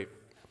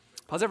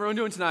How's everyone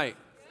doing tonight?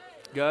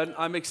 Good.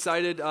 I'm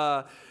excited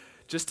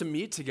just to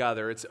meet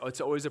together. It's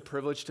always a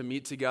privilege to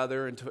meet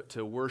together and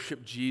to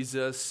worship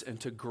Jesus and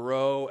to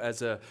grow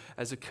as a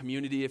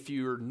community. If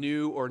you're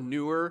new or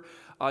newer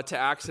to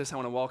Access, I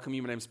want to welcome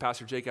you. My name is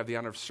Pastor Jake. I have the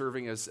honor of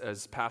serving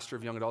as pastor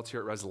of young adults here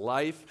at Res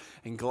Life,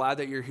 and glad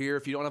that you're here.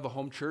 If you don't have a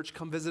home church,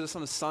 come visit us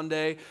on a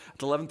Sunday at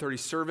the 11:30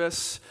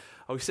 service.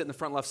 We sit in the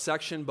front left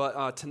section,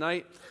 but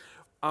tonight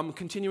I'm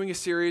continuing a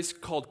series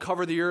called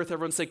Cover the Earth.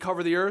 Everyone say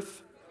Cover the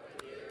Earth.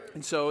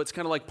 And so it's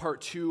kind of like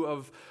part two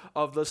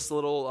of this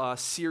little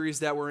series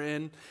that we're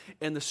in.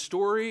 And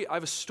I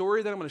have a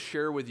story that I'm going to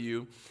share with you,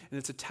 and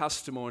it's a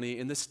testimony.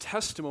 And this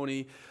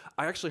testimony,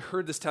 I actually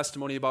heard this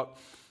testimony about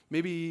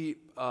maybe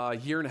a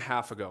year and a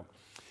half ago.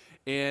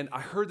 And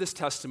I heard this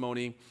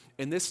testimony,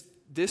 and this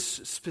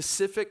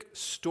specific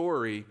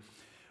story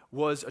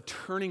was a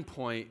turning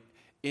point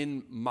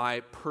in my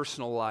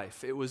personal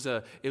life. It was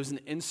an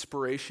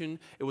inspiration.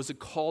 It was a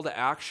call to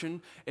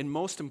action. And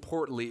most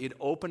importantly, it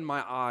opened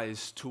my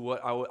eyes to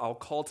what I'll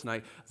call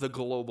tonight the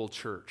global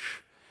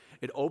church.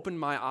 It opened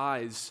my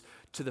eyes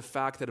to the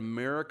fact that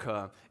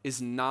America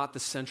is not the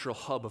central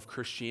hub of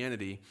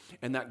Christianity,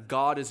 and that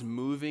God is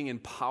moving in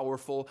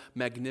powerful,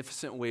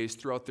 magnificent ways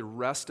throughout the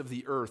rest of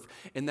the earth,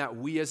 and that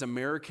we as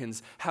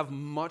Americans have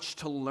much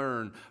to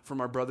learn from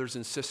our brothers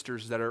and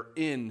sisters that are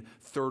in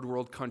third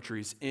world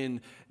countries,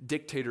 in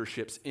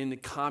dictatorships, in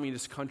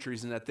communist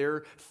countries, and that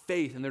their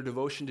faith and their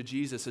devotion to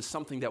Jesus is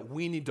something that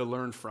we need to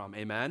learn from.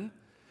 Amen?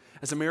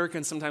 As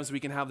Americans, sometimes we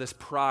can have this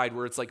pride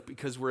where it's like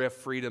because we have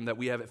freedom that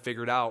we have it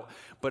figured out.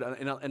 But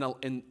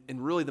in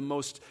really the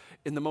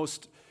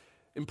most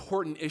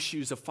important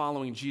issues of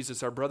following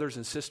Jesus, our brothers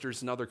and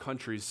sisters in other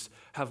countries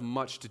have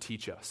much to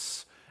teach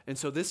us. And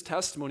so this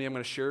testimony I'm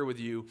going to share with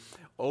you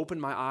opened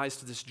my eyes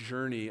to this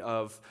journey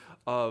of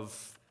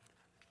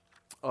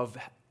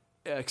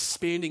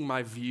expanding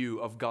my view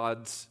of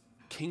God's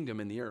kingdom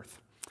in the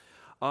earth.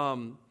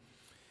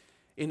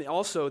 And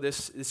also,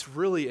 this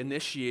really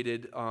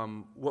initiated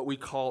what we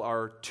call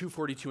our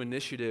 242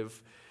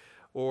 initiative,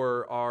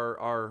 or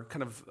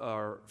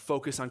our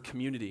focus on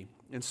community.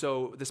 And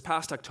so this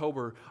past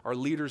October, our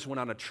leaders went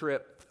on a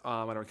trip,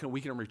 on a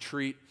weekend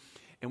retreat,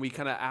 and we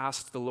kind of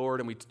asked the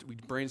Lord, and we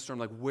brainstormed,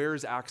 like,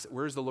 where's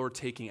the Lord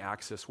taking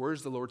Access?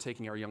 Where's the Lord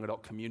taking our young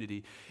adult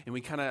community? And we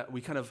kind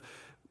of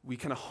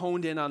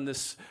honed in on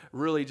this,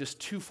 really just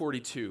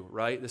 242,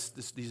 right?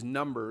 These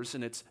numbers,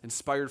 and it's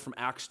inspired from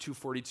Acts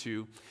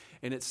 2:42.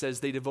 And it says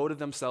they devoted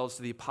themselves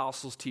to the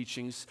apostles'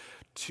 teachings,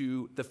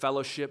 to the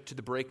fellowship, to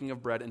the breaking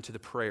of bread, and to the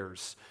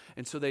prayers.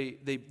 And so they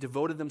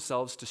devoted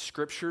themselves to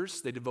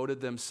scriptures. They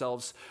devoted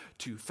themselves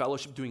to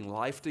fellowship, doing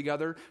life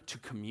together, to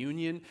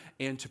communion,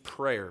 and to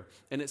prayer.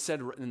 And it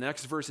said in the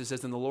next verse, it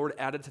says, "And the Lord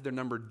added to their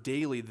number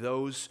daily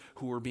those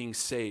who were being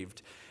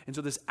saved." And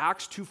so this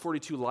Acts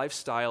 2:42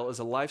 lifestyle is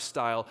a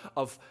lifestyle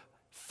of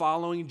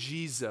following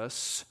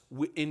Jesus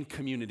in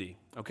community,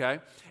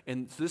 okay?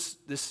 And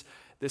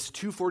this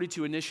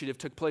 242 initiative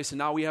took place, and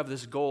now we have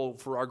this goal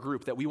for our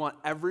group that we want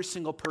every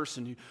single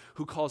person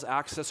who calls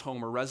Access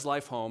home or Res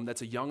Life home,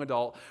 that's a young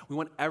adult, we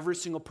want every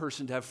single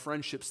person to have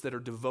friendships that are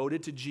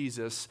devoted to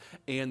Jesus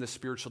and the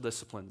spiritual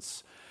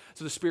disciplines.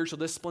 So the spiritual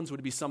disciplines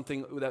would be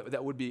something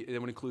that would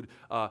include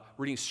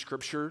reading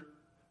scripture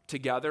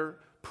together,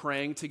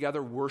 praying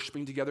together,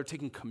 worshiping together,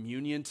 taking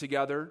communion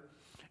together.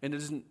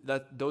 And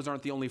those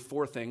aren't the only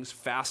four things.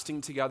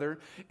 Fasting together.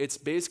 It's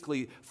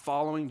basically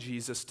following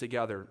Jesus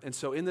together. And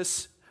so in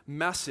this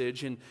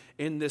message and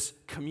in this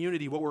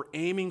community, what we're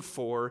aiming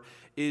for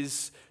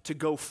is to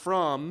go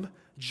from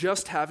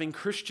just having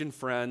Christian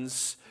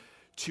friends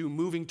to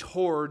moving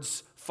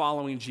towards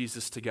following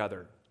Jesus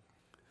together.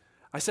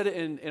 I said it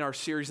in our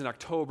series in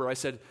October. I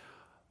said,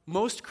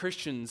 most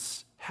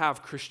Christians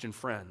have Christian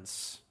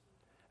friends.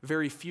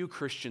 Very few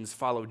Christians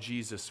follow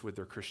Jesus with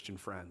their Christian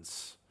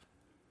friends.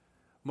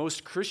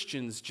 Most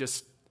Christians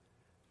just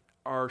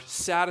are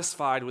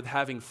satisfied with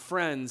having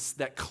friends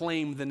that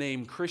claim the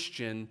name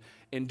Christian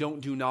and don't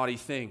do naughty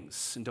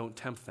things and don't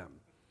tempt them.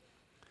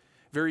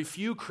 Very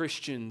few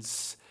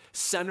Christians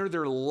center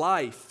their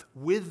life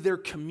with their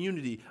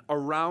community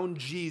around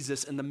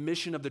Jesus and the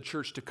mission of the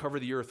church to cover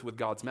the earth with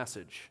God's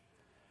message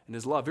and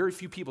His love. Very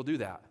few people do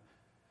that.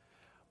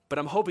 But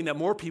I'm hoping that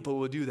more people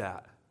will do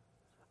that.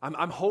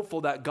 I'm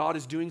hopeful that God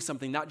is doing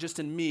something, not just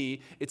in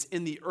me, it's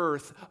in the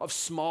earth, of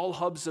small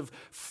hubs of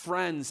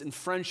friends and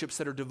friendships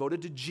that are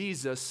devoted to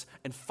Jesus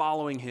and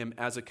following Him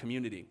as a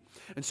community.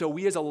 And so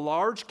we as a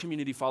large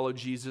community follow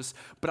Jesus,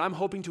 but I'm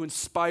hoping to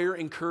inspire,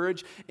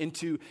 encourage, and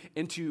to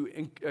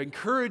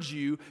encourage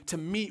you to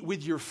meet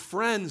with your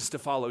friends to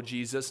follow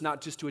Jesus, not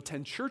just to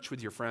attend church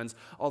with your friends,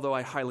 although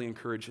I highly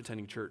encourage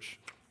attending church.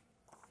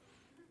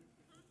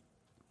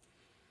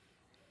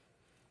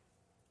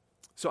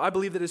 So I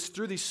believe that it's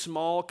through these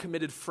small,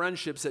 committed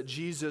friendships that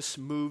Jesus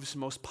moves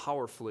most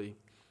powerfully.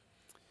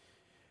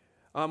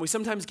 We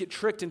sometimes get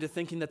tricked into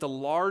thinking that the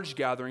large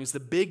gatherings, the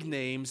big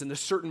names, and the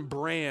certain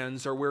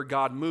brands are where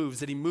God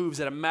moves, that He moves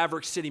at a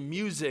Maverick City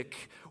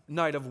Music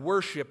night of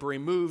worship, or he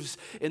moves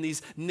in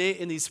these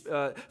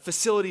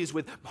facilities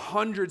with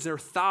hundreds or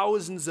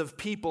thousands of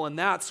people, and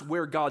that's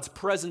where God's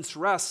presence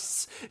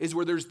rests, is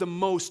where there's the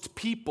most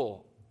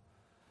people.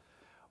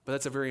 But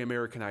that's a very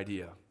American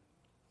idea.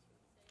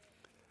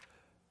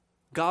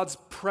 God's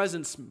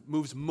presence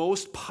moves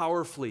most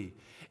powerfully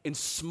in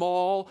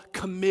small,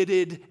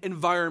 committed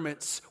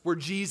environments where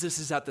Jesus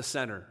is at the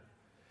center.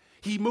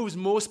 He moves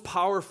most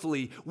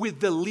powerfully with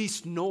the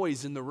least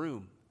noise in the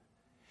room.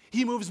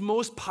 He moves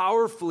most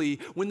powerfully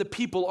when the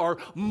people are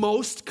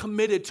most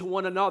committed to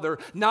one another,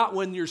 not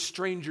when you're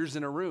strangers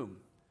in a room.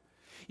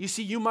 You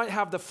see, you might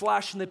have the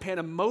flash in the pan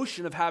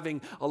emotion of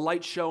having a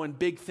light show and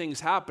big things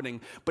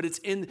happening, but it's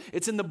in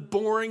the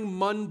boring,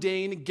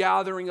 mundane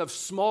gathering of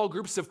small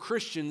groups of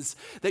Christians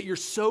that you're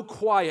so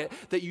quiet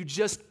that you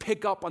just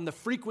pick up on the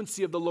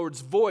frequency of the Lord's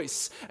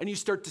voice, and you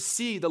start to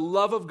see the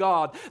love of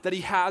God that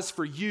he has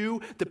for you,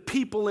 the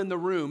people in the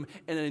room,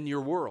 and in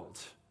your world.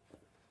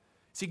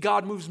 See,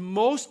 God moves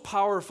most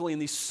powerfully in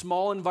these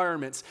small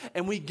environments,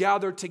 and we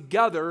gather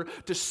together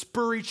to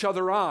spur each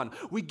other on.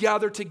 We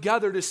gather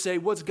together to say,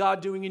 what's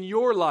God doing in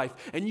your life?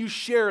 And you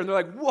share, and they're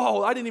like,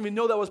 whoa, I didn't even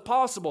know that was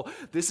possible.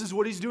 This is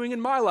what he's doing in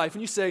my life.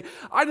 And you say,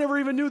 I never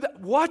even knew that.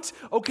 What?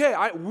 Okay,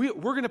 we're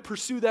going to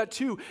pursue that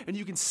too. And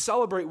you can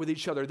celebrate with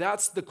each other.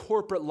 That's the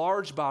corporate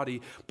large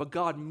body. But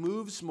God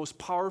moves most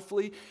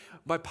powerfully.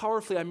 By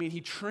powerfully, I mean he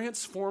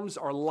transforms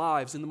our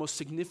lives in the most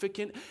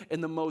significant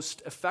and the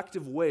most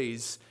effective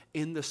ways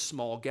in the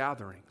small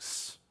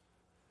gatherings.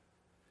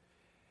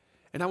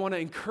 And I want to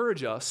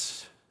encourage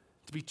us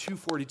to be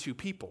 242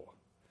 people.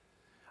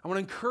 I want to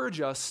encourage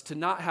us to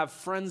not have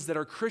friends that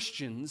are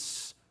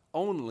Christians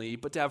only,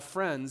 but to have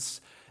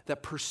friends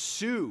that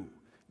pursue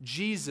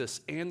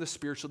Jesus and the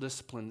spiritual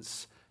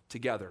disciplines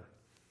together.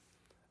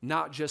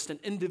 Not just an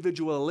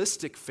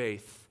individualistic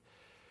faith,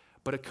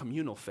 but a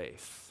communal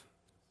faith.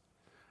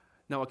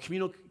 Now, a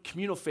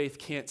communal faith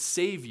can't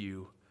save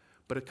you,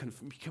 but a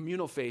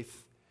communal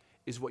faith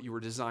is what you were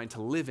designed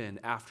to live in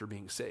after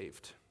being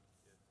saved.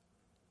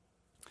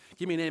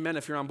 Give me an amen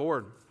if you're on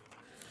board.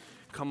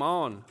 Come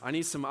on. I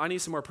need some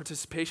more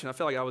participation. I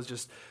feel like I was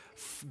just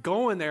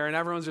going there and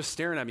everyone's just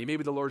staring at me.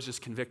 Maybe the Lord's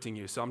just convicting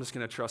you, so I'm just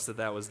going to trust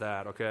that was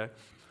that, okay?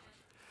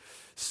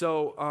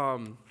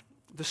 So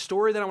the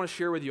story that I want to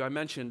share with you, I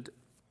mentioned,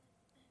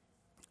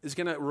 is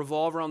going to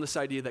revolve around this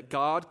idea that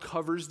God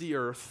covers the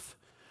earth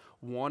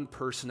one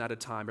person at a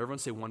time. Everyone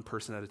say one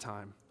person at a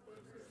time.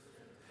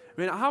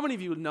 I mean, how many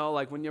of you know,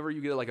 like, whenever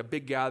you get like a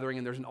big gathering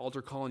and there's an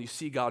altar call and you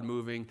see God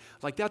moving,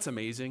 like, that's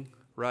amazing,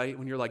 right?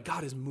 When you're like,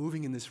 God is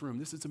moving in this room.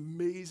 This is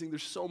amazing.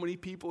 There's so many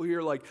people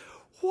here. Like,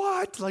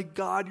 what? Like,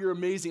 God, you're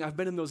amazing. I've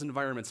been in those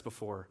environments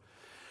before.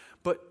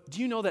 But do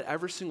you know that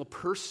every single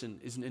person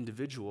is an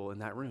individual in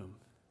that room?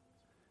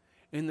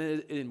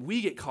 And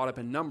we get caught up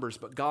in numbers,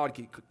 but God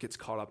gets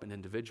caught up in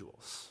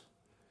individuals.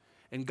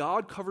 And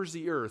God covers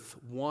the earth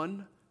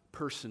one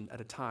person at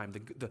a time.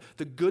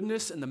 The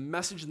goodness and the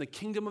message in the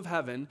kingdom of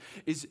heaven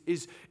is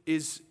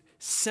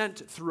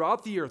sent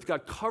throughout the earth.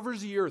 God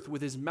covers the earth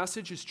with his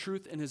message, his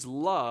truth, and his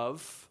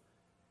love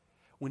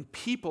when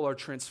people are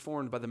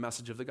transformed by the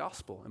message of the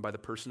gospel and by the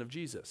person of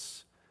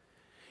Jesus.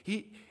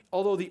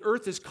 Although the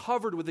earth is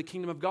covered with the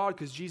kingdom of God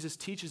because Jesus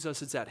teaches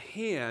us it's at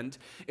hand,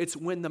 it's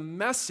when the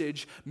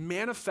message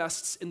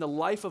manifests in the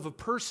life of a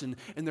person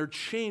and they're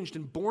changed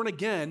and born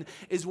again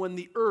is when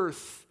the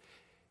earth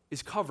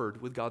is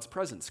covered with God's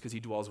presence because he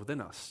dwells within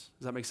us.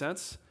 Does that make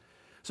sense?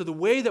 So the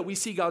way that we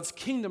see God's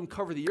kingdom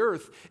cover the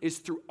earth is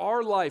through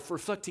our life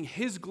reflecting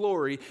his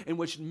glory, in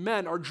which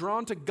men are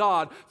drawn to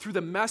God through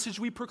the message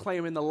we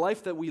proclaim in the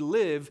life that we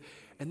live,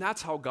 and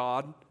that's how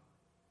God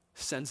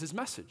sends his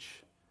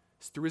message.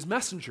 It's through his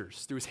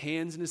messengers, through his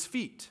hands and his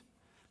feet.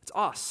 It's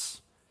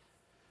us.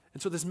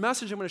 And so this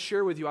message I'm going to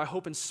share with you, I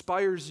hope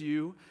inspires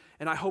you,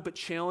 and I hope it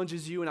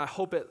challenges you, and I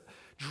hope it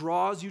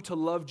draws you to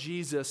love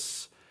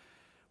Jesus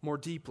more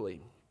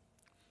deeply.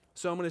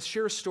 So I'm going to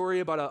share a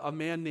story about a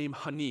man named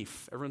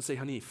Hanif. Everyone say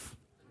Hanif.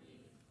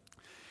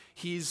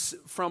 He's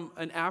from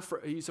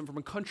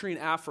a country in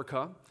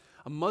Africa,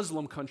 a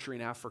Muslim country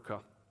in Africa.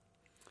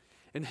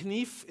 And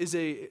Hanif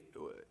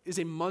is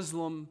a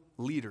Muslim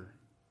leader.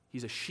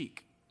 He's a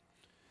sheikh.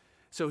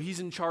 So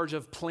he's in charge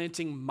of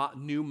planting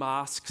new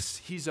mosques.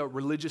 He's a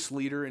religious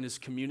leader in his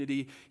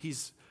community. He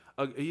has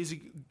good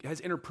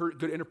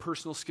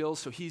interpersonal skills.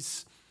 So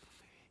he's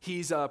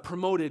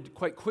promoted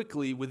quite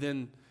quickly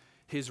within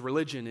his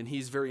religion, and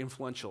he's very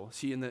influential.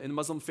 See, in the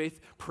Muslim faith,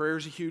 prayer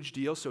is a huge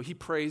deal. So he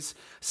prays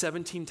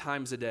 17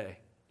 times a day.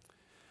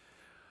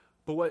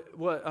 But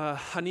what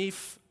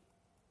Hanif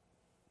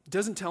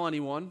doesn't tell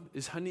anyone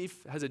is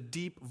Hanif has a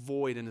deep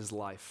void in his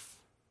life.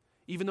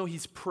 Even though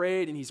he's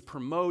prayed and he's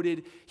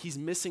promoted, he's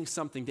missing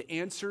something. The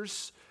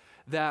answers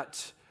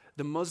that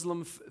the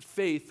Muslim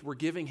faith were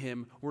giving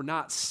him were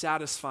not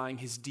satisfying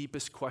his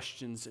deepest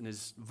questions and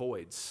his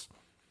voids.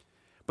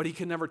 But he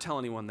could never tell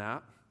anyone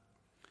that,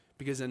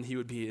 because then he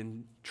would be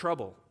in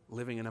trouble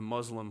living in a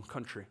Muslim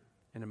country,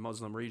 in a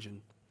Muslim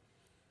region.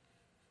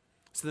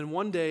 So then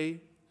one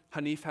day,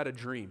 Hanif had a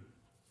dream.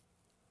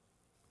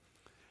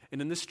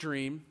 And in this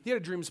dream, he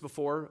had dreams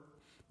before,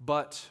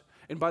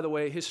 and by the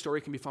way, his story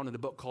can be found in a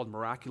book called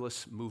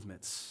Miraculous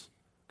Movements.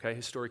 Okay,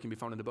 his story can be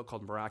found in a book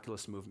called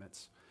Miraculous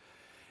Movements.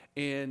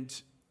 And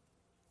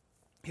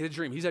he had a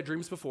dream. He's had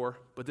dreams before,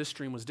 but this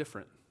dream was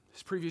different.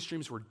 His previous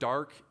dreams were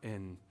dark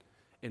and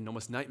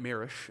almost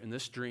nightmarish, and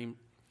this dream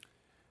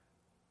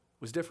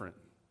was different.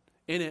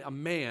 In it, a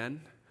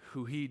man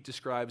who he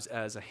describes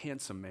as a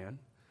handsome man,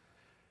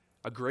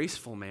 a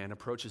graceful man,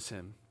 approaches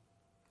him.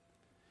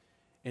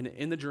 And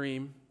in the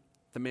dream,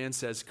 the man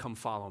says, "Come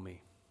follow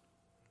me."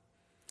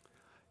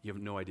 You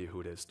have no idea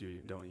who it is, do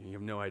you? Don't you? You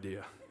have no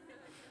idea.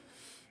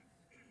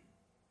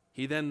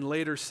 He then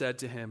later said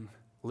to him,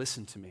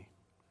 "Listen to me."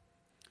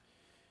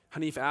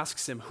 Hanif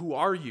asks him, "Who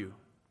are you?"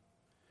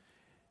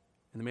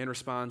 And the man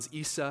responds,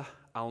 "Isa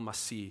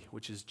al-Masih,"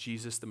 which is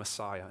Jesus the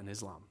Messiah in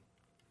Islam.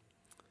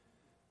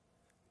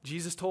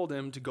 Jesus told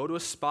him to go to a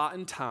spot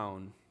in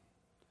town.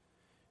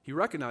 He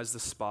recognized the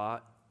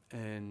spot,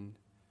 and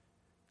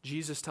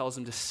Jesus tells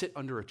him to sit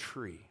under a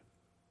tree.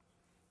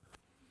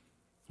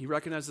 He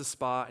recognizes the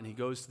spot, and he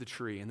goes to the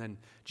tree. And then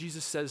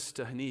Jesus says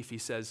to Hanif, he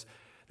says,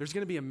 "There's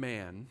going to be a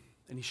man,"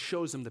 and he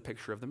shows him the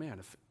picture of the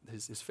man,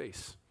 his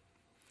face.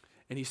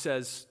 And he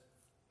says,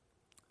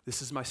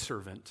 "This is my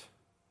servant.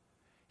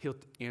 He'll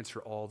answer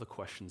all the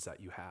questions that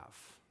you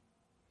have."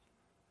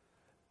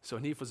 So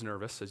Hanif was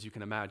nervous, as you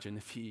can imagine,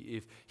 if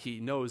he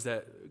knows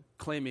that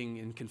claiming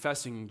and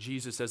confessing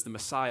Jesus as the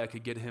Messiah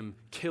could get him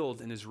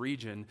killed in his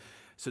region,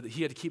 so that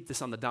he had to keep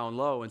this on the down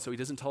low. And so he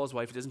doesn't tell his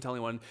wife, he doesn't tell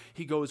anyone.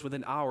 He goes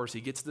within hours,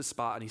 he gets to the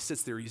spot, and he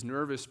sits there. He's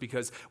nervous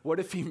because what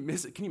if he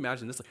misses? Can you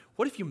imagine this? Like,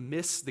 what if you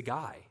miss the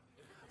guy?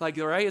 Like,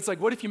 right? It's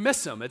like, what if you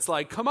miss him? It's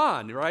like, come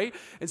on, right?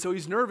 And so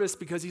he's nervous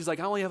because he's like,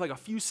 I only have like a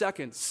few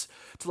seconds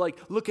to like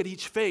look at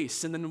each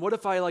face. And then what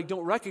if I like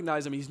don't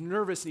recognize him? He's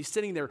nervous and he's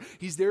sitting there.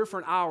 He's there for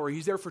an hour.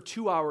 He's there for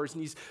 2 hours.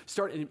 And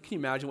can you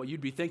imagine what you'd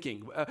be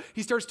thinking?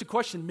 He starts to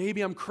question, maybe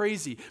I'm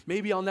crazy.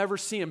 Maybe I'll never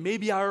see him.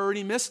 Maybe I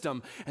already missed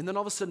him. And then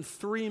all of a sudden,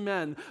 3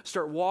 men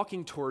start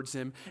walking towards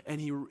him, and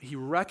he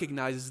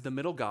recognizes the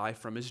middle guy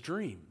from his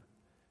dream.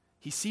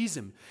 He sees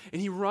him,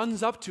 and he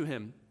runs up to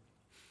him.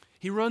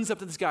 He runs up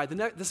to this guy.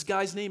 This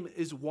guy's name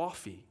is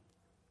Wafi.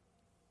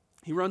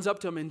 He runs up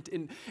to him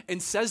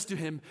and says to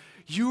him,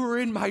 "You were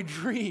in my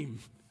dream."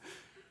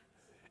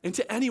 And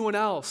to anyone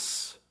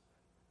else,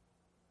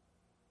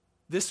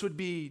 this would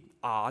be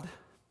odd.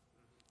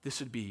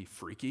 This would be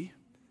freaky,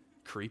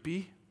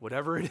 creepy,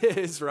 whatever it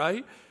is,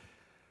 right?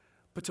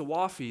 But to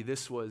Wafi,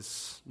 this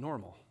was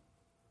normal.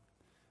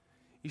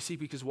 You see,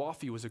 because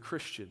Wafi was a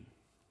Christian.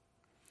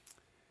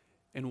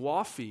 And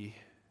Wafi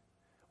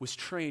was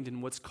trained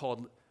in what's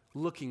called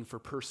looking for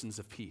persons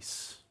of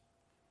peace.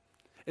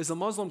 As a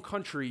Muslim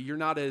country, you're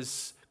not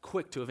as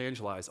quick to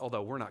evangelize,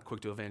 although we're not quick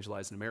to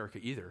evangelize in America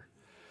either.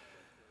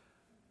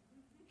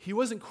 He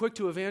wasn't quick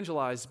to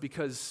evangelize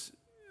because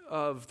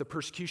of the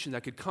persecution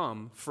that could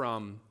come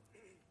from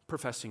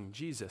professing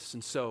Jesus.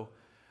 And so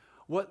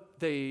what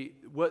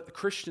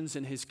Christians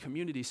in his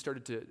community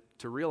started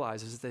to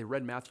realize is that they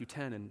read Matthew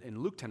 10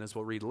 and Luke 10, as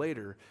we'll read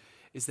later,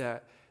 is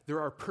that there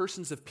are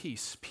persons of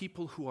peace,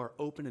 people who are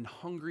open and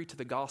hungry to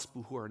the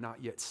gospel who are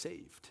not yet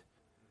saved.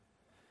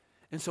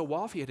 And so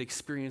Wafi had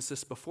experienced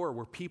this before,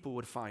 where people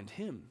would find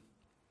him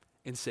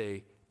and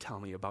say, "Tell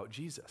me about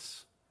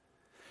Jesus."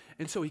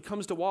 And so he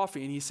comes to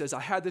Wafi and he says,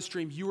 "I had this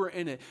dream, you were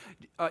in it.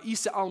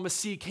 Isa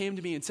al-Masih came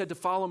to me and said to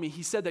follow me.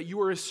 He said that you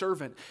were his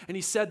servant, and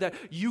he said that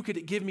you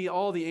could give me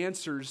all the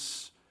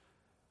answers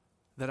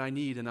that I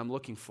need and I'm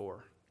looking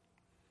for."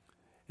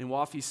 And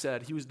Wafi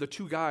said, the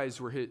 2 guys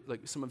were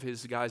some of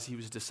his guys he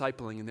was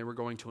discipling, and they were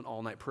going to an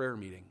all-night prayer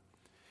meeting.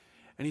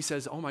 And he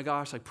says, "Oh my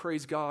gosh, like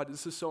praise God,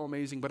 this is so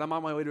amazing, but I'm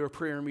on my way to a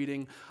prayer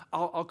meeting.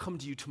 I'll come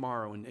to you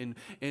tomorrow." And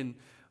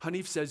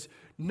Hanif says,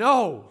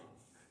 "No,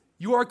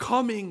 you are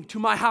coming to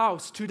my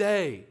house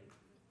today."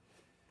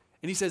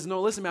 And he says,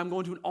 "No, listen, man, I'm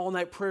going to an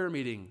all-night prayer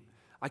meeting.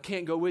 I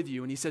can't go with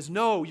you." And he says,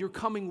 "No, you're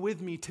coming with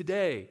me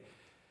today."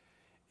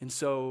 And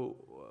so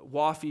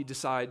Wafi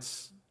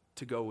decides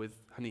to go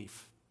with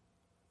Hanif.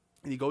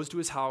 And he goes to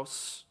his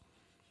house,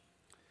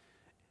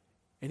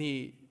 and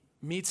he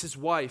meets his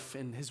wife,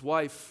 and his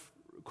wife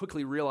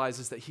quickly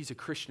realizes that he's a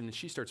Christian, and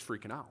she starts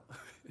freaking out.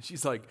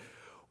 She's like,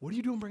 "What are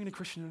you doing bringing a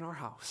Christian in our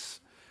house?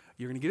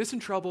 You're going to get us in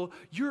trouble.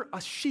 You're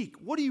a sheik.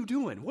 What are you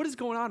doing? What is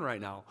going on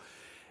right now?"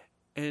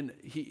 And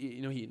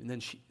he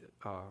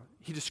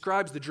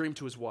describes the dream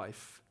to his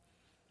wife.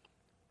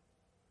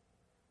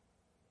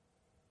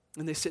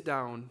 And they sit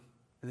down,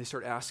 and they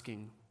start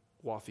asking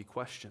Wafi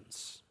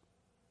questions.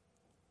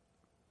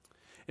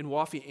 And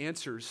Wafi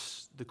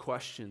answers the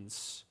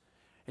questions,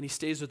 and he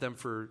stays with them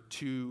for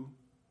 2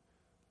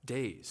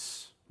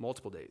 days,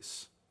 multiple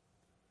days.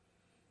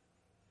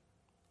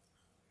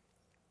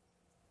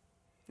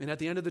 And at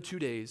the end of the 2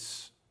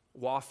 days,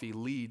 Wafi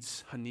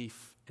leads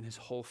Hanif and his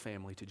whole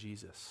family to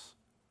Jesus.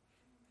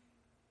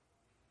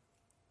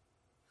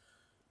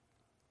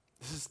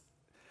 This is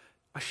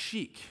a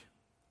sheik,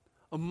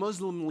 a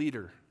Muslim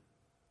leader,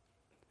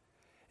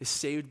 is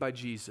saved by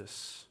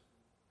Jesus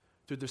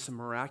through this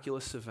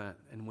miraculous event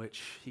in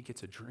which he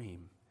gets a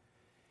dream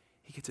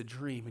he gets a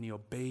dream and he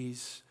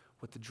obeys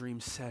what the dream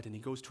said, and he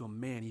goes to a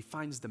man. He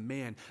finds the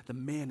man. The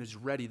man is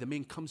ready. The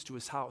man comes to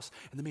his house,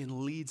 and the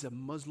man leads a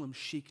Muslim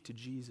sheikh to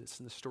Jesus,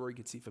 and the story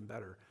gets even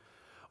better.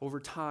 Over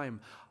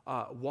time,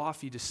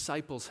 Wafi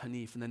disciples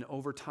Hanif, and then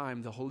over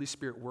time, the Holy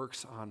Spirit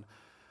works on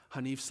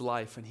Hanif's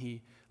life, and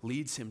he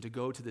leads him to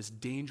go to this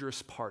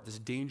dangerous part, this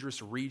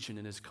dangerous region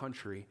in his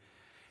country,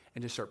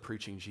 and to start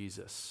preaching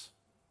Jesus.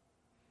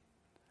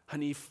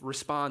 Hanif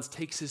responds,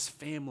 takes his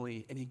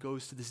family, and he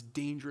goes to this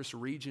dangerous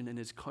region in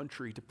his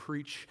country to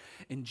preach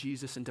in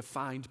Jesus and to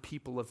find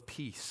people of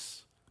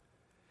peace.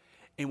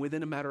 And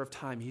within a matter of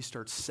time, he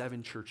starts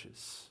 7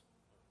 churches.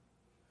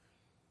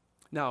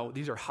 Now,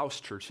 these are house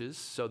churches,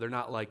 so they're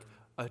not like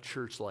a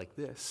church like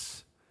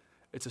this.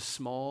 It's a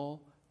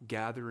small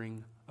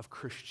gathering of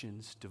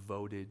Christians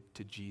devoted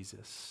to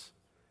Jesus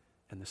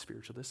and the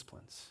spiritual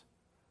disciplines.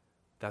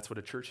 That's what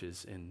a church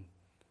is in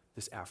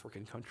this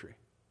African country.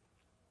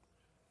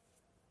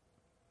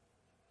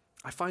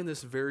 I find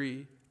this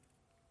very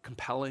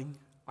compelling.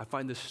 I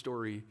find this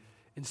story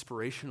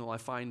inspirational. I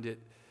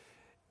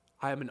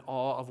am in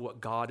awe of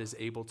what God is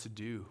able to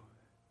do.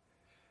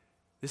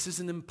 This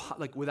is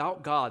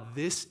without God,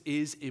 this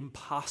is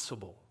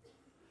impossible.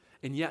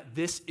 And yet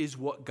this is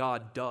what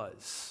God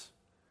does.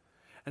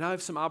 And I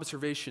have some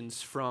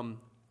observations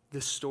from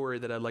this story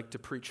that I'd like to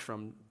preach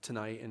from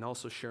tonight, and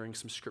also sharing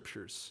some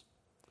scriptures.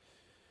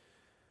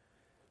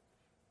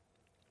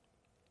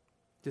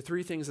 The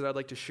 3 things that I'd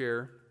like to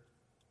share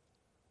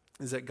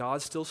is that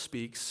God still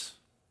speaks,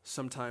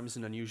 sometimes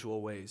in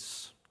unusual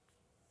ways.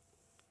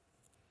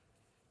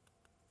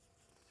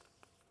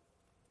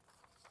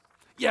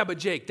 Yeah, but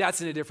Jake,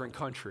 that's in a different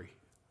country.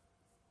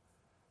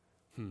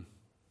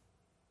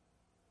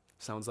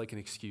 Sounds like an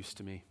excuse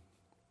to me.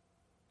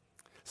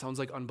 Sounds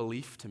like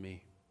unbelief to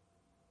me.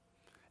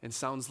 And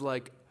sounds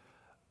like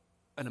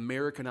an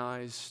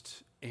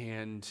Americanized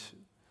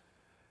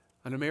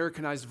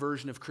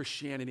version of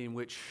Christianity in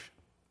which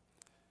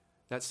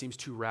that seems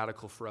too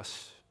radical for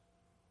us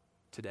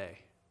today.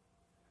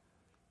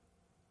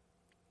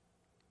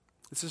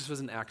 This was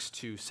in Acts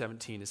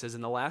 2:17. It says,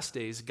 in the last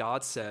days,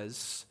 God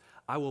says,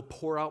 I will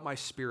pour out my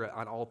spirit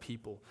on all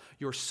people.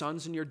 Your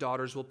sons and your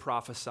daughters will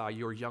prophesy.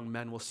 Your young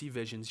men will see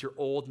visions. Your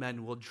old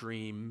men will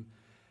dream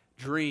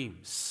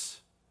dreams.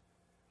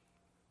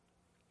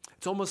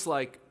 It's almost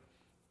like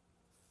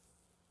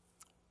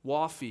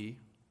Wafi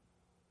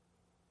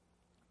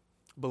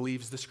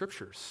believes the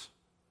scriptures.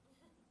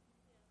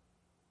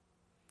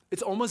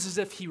 It's almost as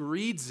if he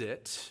reads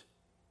it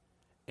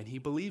and he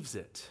believes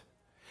it.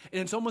 And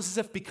it's almost as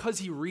if because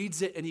he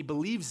reads it and he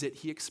believes it,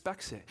 he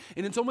expects it.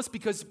 And it's almost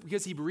because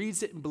he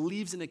reads it and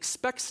believes and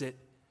expects it,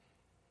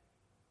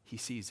 he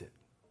sees it.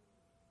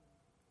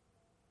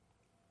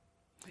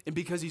 And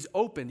because he's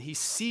open, he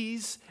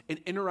sees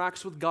and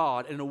interacts with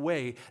God in a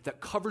way that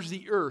covers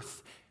the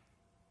earth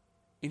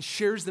and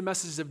shares the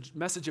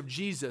message of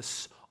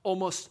Jesus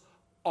almost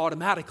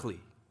automatically.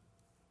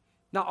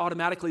 Not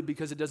automatically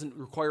because it doesn't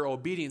require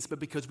obedience, but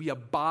because we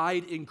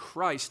abide in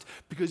Christ,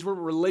 because we're in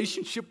a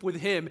relationship with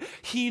him.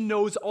 He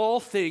knows all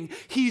things.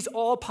 He's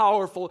all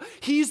powerful.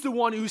 He's the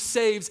one who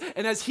saves.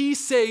 And as he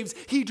saves,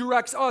 he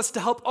directs us to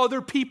help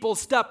other people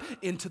step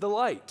into the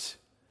light.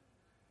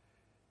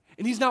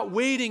 And he's not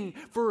waiting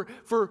for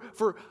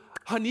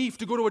Hanif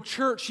to go to a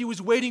church. He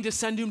was waiting to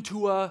send him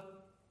to a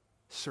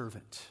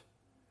servant.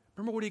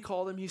 Remember what he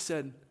called him? He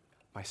said,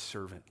 my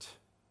servant.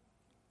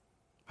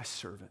 My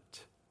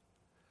servant.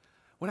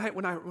 When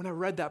I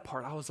read that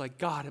part, I was like,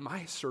 God, am I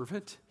a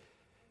servant?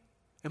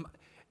 Am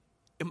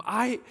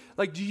I,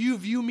 like, do you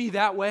view me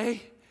that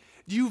way?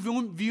 Do you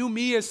view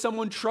me as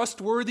someone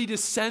trustworthy to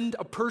send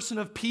a person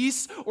of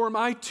peace? Or am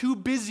I too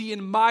busy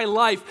in my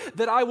life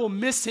that I will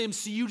miss him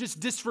so you just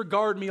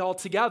disregard me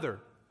altogether?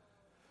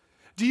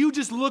 Do you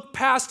just look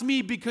past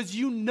me because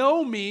you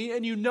know me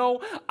and you know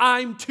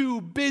I'm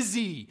too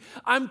busy?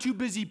 I'm too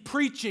busy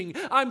preaching.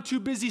 I'm too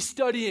busy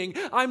studying.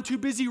 I'm too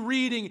busy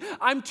reading.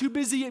 I'm too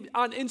busy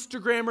on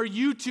Instagram or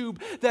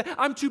YouTube that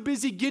I'm too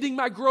busy getting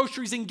my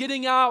groceries and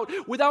getting out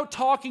without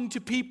talking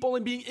to people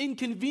and being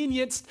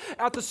inconvenienced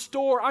at the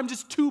store. I'm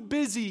just too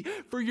busy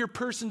for your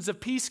persons of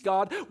peace,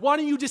 God. Why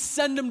don't you just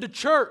send them to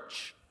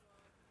church?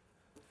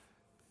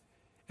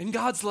 And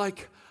God's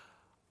like,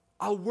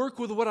 I'll work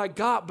with what I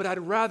got, but I'd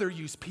rather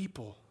use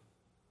people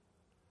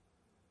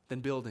than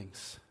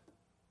buildings.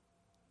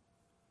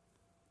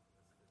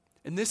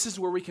 And this is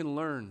where we can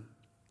learn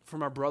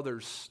from our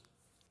brothers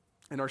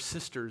and our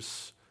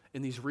sisters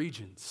in these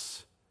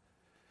regions.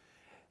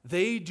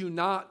 They do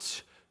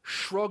not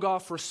shrug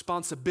off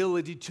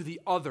responsibility to the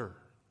other.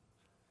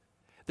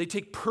 They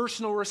take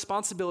personal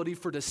responsibility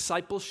for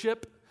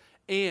discipleship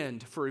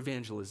and for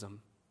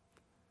evangelism.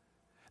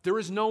 There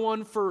is no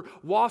one for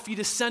Wafi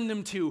to send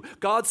him to.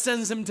 God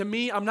sends him to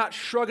me. I'm not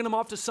shrugging him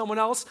off to someone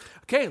else.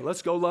 Okay,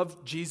 let's go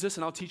love Jesus,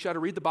 and I'll teach you how to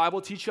read the Bible,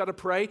 teach you how to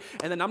pray,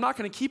 and then I'm not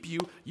going to keep you.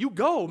 You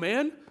go,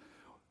 man.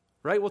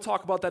 Right? We'll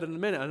talk about that in a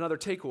minute, another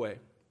takeaway.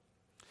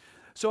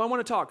 So I want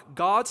to talk.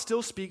 God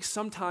still speaks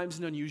sometimes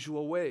in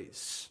unusual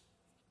ways.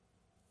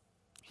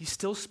 he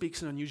still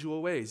speaks in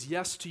unusual ways.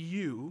 Yes, to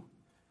you,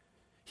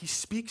 he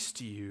speaks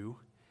to you.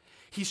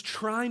 He's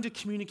trying to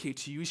communicate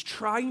to you. He's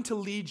trying to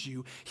lead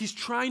you. He's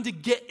trying to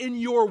get in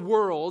your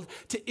world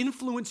to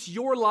influence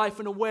your life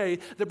in a way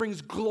that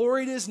brings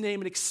glory to his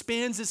name and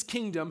expands his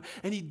kingdom.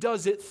 And he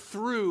does it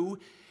through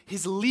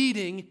his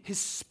leading, his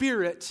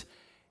spirit,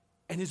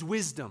 and his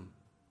wisdom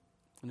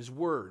and his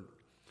word.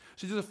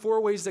 So these are the 4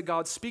 ways that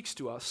God speaks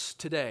to us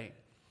today.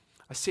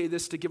 I say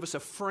this to give us a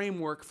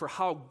framework for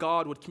how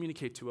God would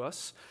communicate to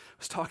us. I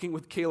was talking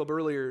with Caleb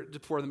earlier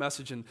before the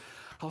message, and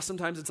how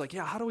sometimes it's like,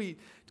 how do we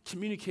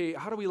communicate?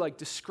 How do we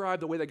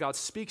describe the way that God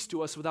speaks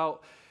to us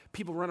without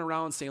people running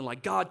around saying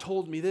God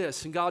told me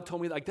this and God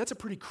told me that's a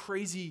pretty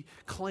crazy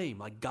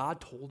claim. God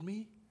told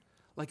me?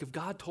 If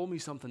God told me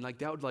something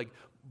that would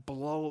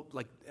blow,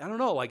 I don't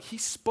know, he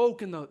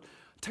spoke in the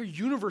entire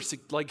universe,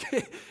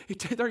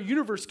 our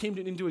universe came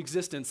into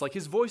existence.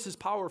 His voice is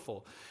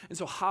powerful. And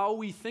so how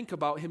we think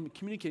about him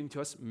communicating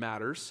to us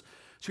matters.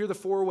 So here are the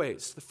 4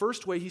 ways. The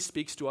first way he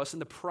speaks to us,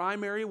 and the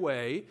primary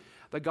way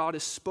that God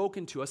has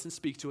spoken to us and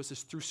speaks to us,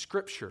 is through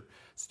Scripture.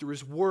 It's through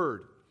his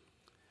word.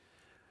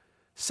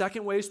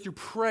 Second way is through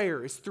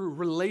prayer. It's through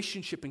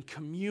relationship and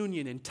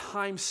communion and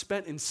time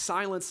spent in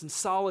silence and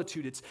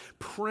solitude. It's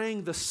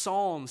praying the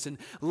Psalms and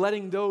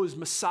letting those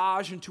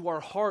massage into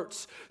our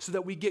hearts so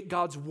that we get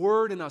God's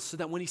word in us, so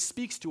that when he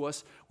speaks to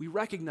us, we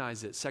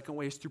recognize it. Second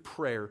way is through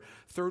prayer.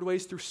 Third way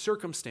is through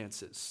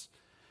circumstances.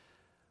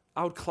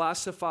 I would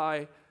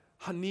classify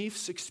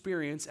Hanif's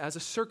experience as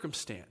a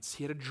circumstance.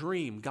 He had a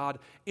dream. God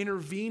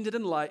intervened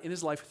in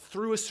his life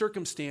through a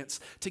circumstance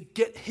to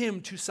get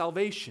him to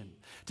salvation,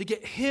 to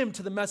get him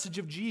to the message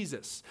of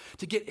Jesus,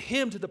 to get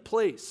him to the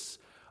place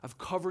of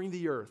covering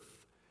the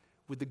earth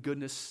with the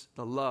goodness,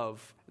 the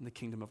love, and the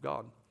kingdom of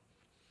God.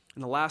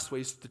 And the last way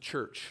is the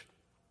church.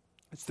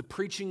 It's the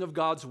preaching of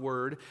God's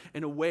word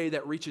in a way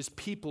that reaches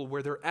people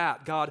where they're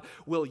at. God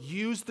will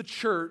use the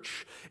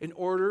church in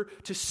order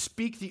to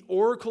speak the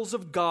oracles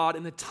of God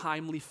in a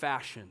timely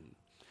fashion.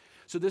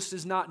 So this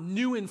is not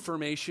new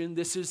information,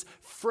 this is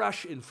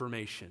fresh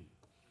information.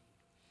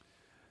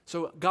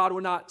 So God will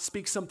not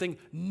speak something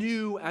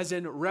new as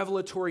in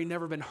revelatory,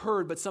 never been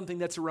heard, but something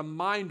that's a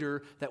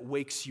reminder that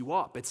wakes you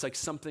up. It's like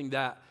something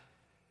that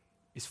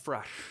is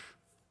fresh.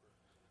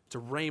 It's a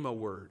rhema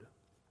word.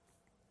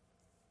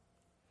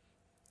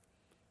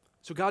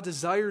 So God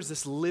desires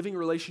this living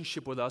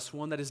relationship with us,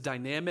 one that is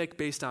dynamic,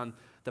 based on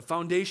the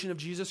foundation of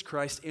Jesus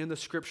Christ and the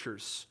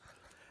Scriptures.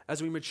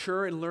 As we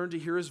mature and learn to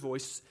hear his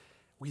voice,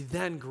 we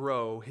then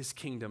grow his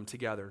kingdom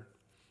together.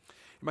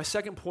 And my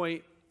second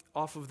point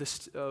off of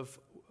this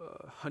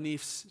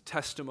Hanif's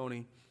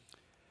testimony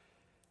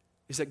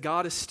is that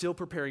God is still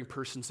preparing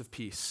persons of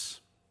peace.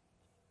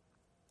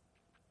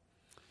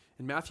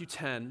 In Matthew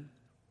 10,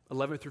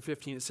 11 through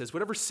 15, it says,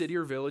 "Whatever city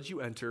or village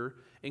you enter,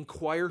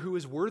 inquire who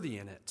is worthy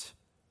in it."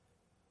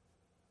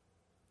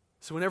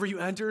 So whenever you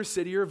enter a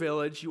city or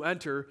village,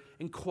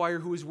 inquire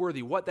who is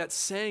worthy. What that's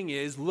saying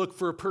is, look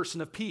for a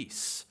person of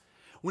peace.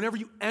 Whenever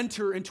you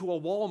enter into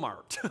a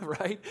Walmart,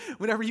 right?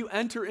 Whenever you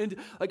enter into,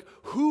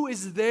 who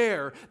is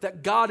there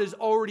that God is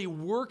already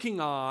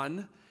working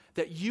on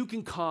that you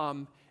can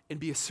come and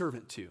be a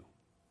servant to?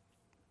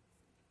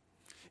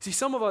 See,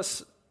 some of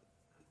us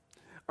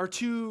are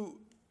too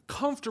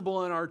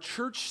comfortable in our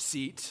church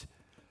seat,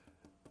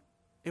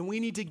 and we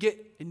need to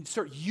get and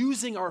start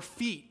using our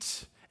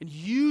feet and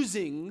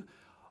using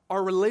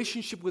our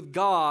relationship with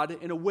God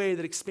in a way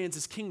that expands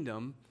his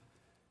kingdom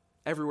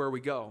everywhere we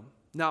go.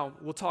 Now,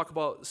 we'll talk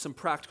about some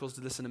practicals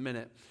to this in a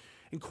minute.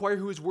 Inquire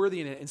who is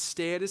worthy in it and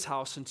stay at his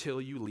house until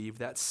you leave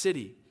that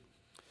city.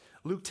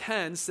 Luke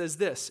 10 says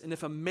this, "And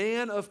if a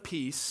man of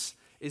peace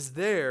is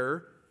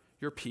there,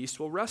 your peace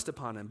will rest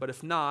upon him. But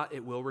if not,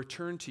 it will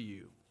return to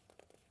you."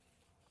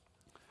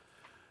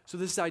 So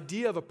this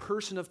idea of a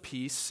person of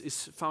peace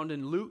is found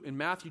in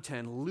Matthew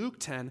 10, Luke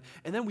 10,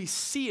 and then we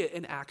see it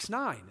in Acts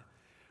 9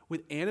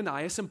 with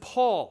Ananias and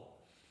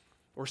Paul,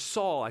 or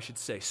Saul, I should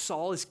say.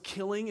 Saul is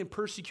killing and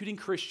persecuting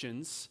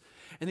Christians,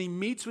 and he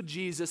meets with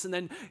Jesus,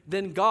 and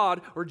then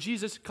God or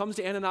Jesus comes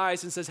to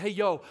Ananias and says, "Hey,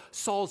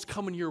 Saul's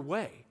coming your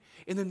way."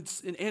 And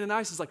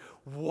Ananias is like,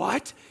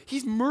 "What?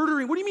 He's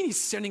murdering? What do you mean he's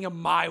sending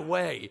him my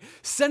way?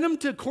 Send him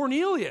to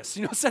Cornelius.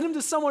 Send him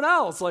to someone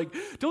else.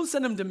 Don't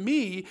send him to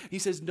me." He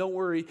says, "Don't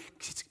worry.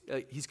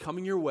 He's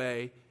coming your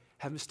way.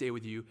 Have him stay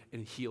with you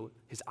and heal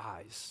his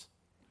eyes."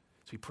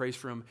 So he prays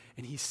for him,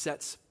 and he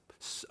sets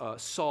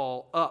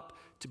Saul up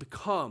to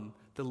become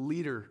the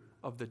leader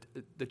of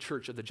the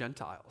church of the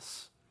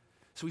Gentiles.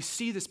 So we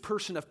see this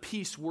person of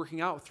peace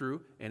working out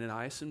through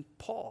Ananias and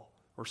Paul,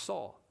 or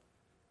Saul.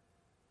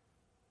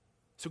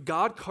 So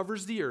God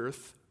covers the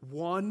earth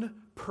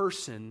one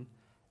person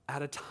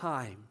at a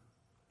time.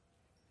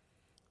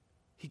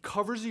 He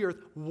covers the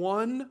earth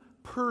one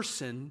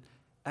person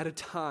at a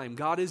time.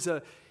 God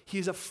He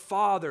is a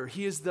father.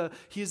 He is the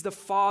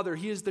father.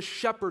 He is the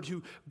shepherd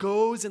who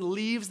goes and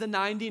leaves the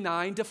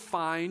 99 to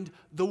find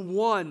the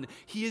one.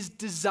 He is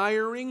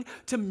desiring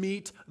to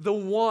meet the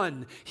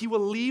one. He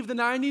will leave the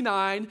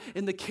 99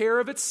 in the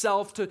care of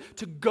itself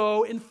to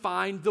go and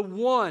find the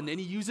one. And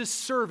he uses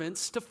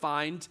servants to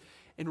find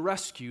and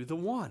rescue the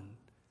one.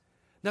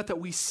 Not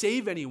that we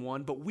save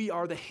anyone, but we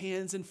are the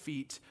hands and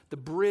feet, the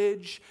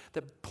bridge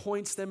that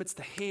points them. It's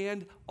the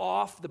hand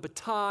off the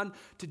baton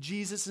to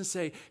Jesus and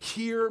say,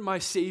 here my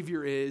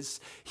Savior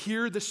is,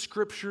 here the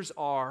scriptures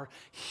are,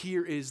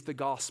 here is the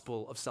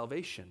gospel of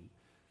salvation.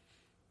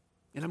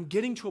 And I'm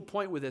getting to a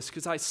point with this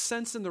because I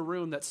sense in the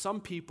room that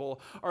some people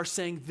are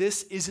saying,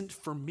 this isn't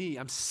for me.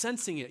 I'm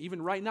sensing it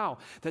even right now,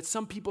 that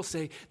some people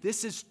say,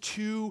 this is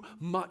too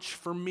much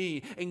for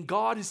me. And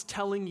God is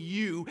telling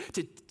you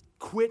to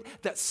quit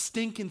that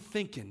stinking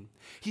thinking.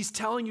 He's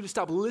telling you to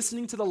stop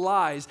listening to the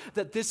lies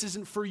that this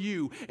isn't for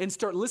you and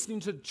start listening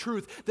to the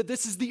truth that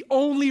this is the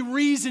only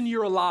reason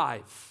you're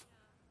alive.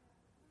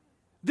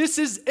 This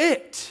is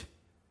it.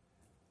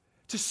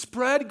 To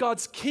spread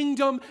God's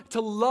kingdom,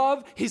 to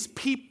love his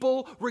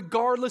people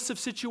regardless of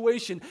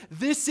situation.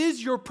 This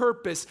is your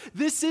purpose.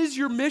 This is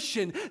your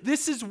mission.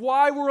 This is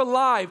why we're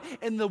alive.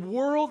 And the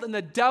world and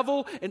the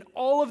devil and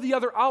all of the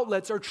other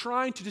outlets are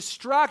trying to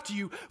distract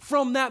you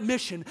from that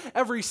mission.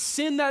 Every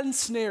sin that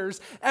ensnares,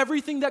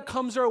 everything that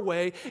comes our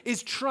way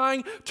is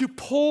trying to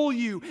pull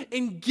you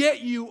and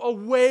get you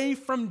away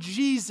from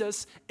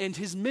Jesus and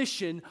his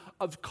mission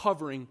of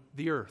covering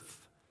the earth.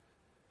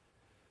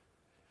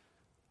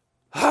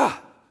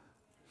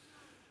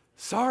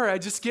 Sorry, I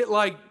just get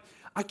like,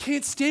 I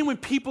can't stand when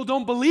people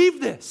don't believe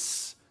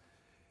this.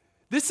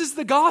 This is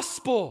the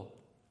gospel.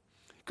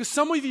 Because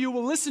some of you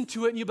will listen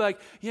to it and you'll be like,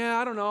 yeah,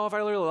 I don't know if I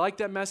really like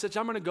that message.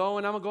 I'm going to go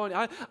and I'm going,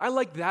 I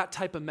like that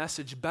type of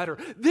message better.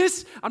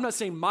 This, I'm not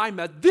saying my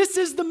message, this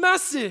is the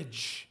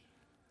message.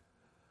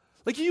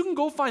 Like you can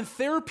go find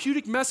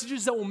therapeutic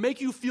messages that will make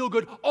you feel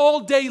good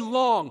all day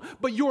long,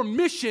 but your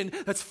mission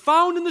that's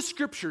found in the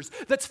scriptures,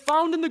 that's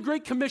found in the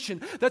Great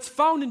Commission, that's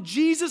found in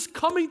Jesus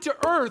coming to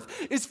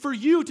earth is for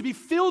you to be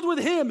filled with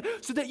him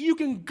so that you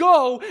can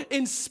go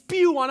and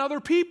spew on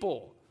other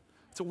people.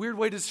 It's a weird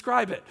way to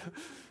describe it.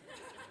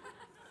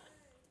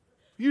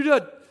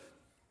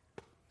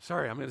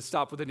 Sorry, I'm going to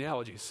stop with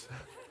analogies.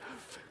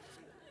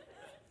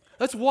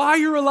 That's why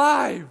you're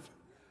alive.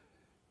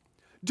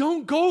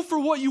 Don't go for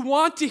what you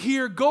want to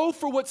hear. Go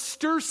for what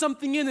stirs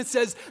something in and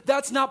says,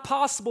 that's not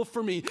possible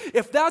for me.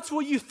 If that's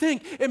what you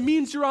think, it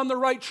means you're on the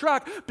right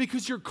track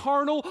because your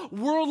carnal,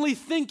 worldly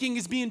thinking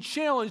is being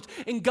challenged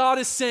and God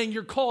is saying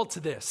you're called to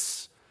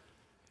this.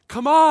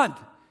 Come on.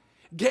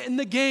 Get in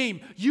the game.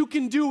 You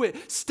can do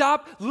it.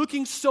 Stop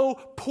looking so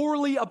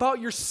poorly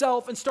about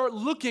yourself and start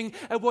looking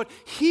at what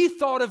he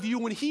thought of you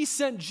when he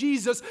sent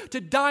Jesus to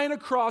die on a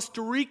cross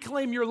to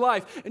reclaim your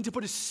life and to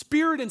put his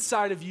spirit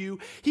inside of you.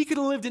 He could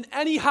have lived in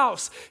any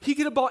house. He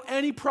could have bought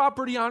any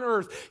property on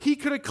earth. He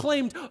could have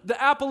claimed the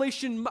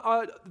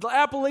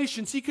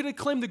Appalachians. He could have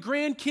claimed the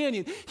Grand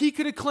Canyon. He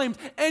could have claimed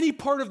any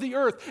part of the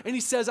earth. And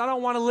he says, I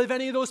don't want to live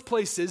any of those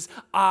places.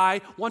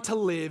 I want to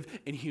live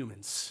in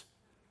humans.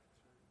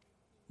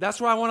 That's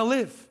where I want to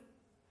live.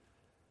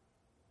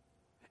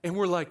 And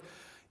we're like,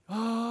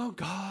 oh,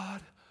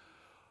 God,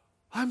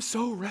 I'm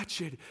so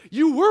wretched.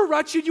 You were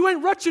wretched. You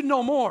ain't wretched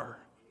no more.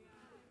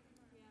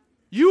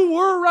 You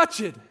were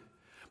wretched.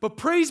 But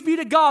praise be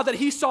to God that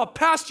he saw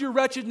past your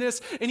wretchedness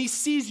and he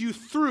sees you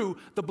through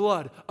the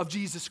blood of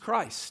Jesus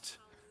Christ.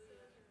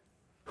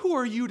 Who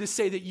are you to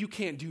say that you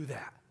can't do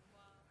that?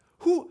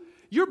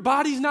 Your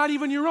body's not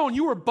even your own.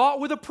 You were bought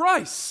with a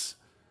price.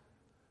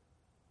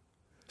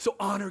 So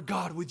honor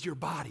God with your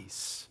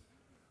bodies.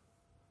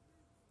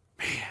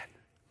 Man.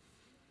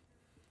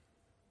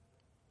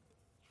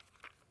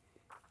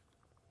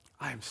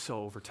 I am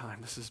so over time.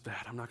 This is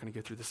bad. I'm not going to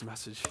get through this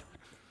message.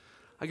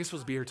 I guess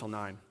we'll be here till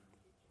 9.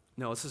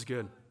 No, this is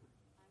good.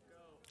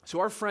 So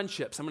our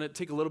friendships, I'm going to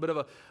take a little bit of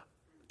a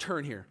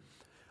turn here.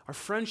 Our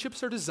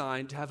friendships are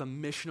designed to have a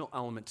missional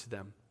element to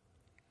them.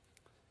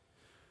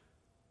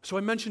 So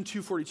I mentioned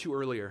 242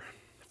 earlier.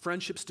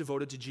 Friendships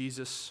devoted to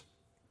Jesus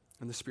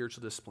and the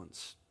spiritual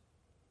disciplines.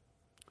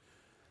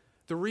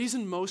 The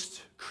reason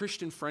most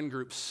Christian friend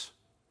groups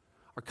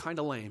are kind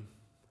of lame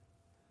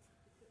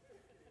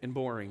and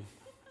boring,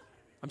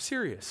 I'm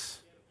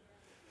serious.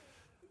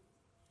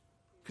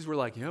 Because we're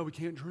like, yeah, we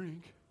can't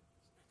drink,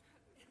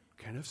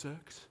 we can't have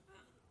sex,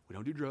 we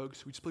don't do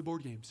drugs, we just play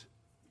board games.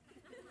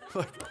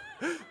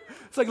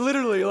 It's like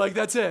literally, like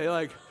that's it.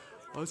 Like,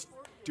 let's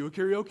do a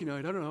karaoke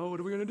night. I don't know,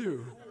 what are we going to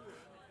do?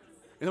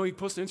 And then we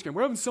post on Instagram,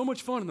 we're having so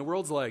much fun. And the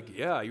world's like,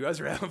 yeah, you guys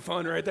are having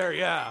fun right there,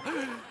 yeah.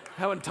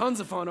 Having tons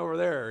of fun over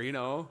there, you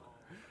know.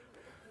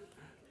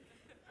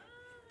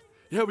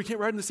 Yeah, we can't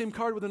ride in the same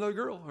car with another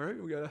girl, all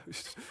right? We got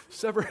to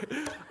separate.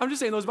 I'm just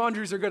saying those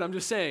boundaries are good. I'm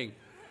just saying.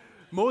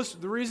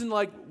 The reason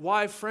like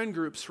why friend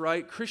groups,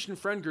 right, Christian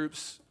friend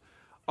groups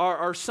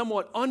are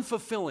somewhat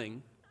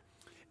unfulfilling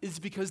is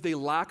because they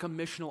lack a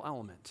missional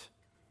element.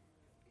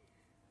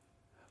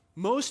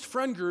 Most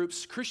friend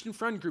groups, Christian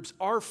friend groups,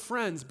 are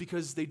friends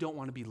because they don't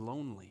want to be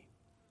lonely.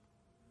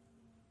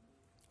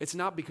 It's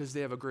not because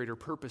they have a greater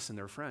purpose in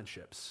their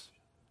friendships.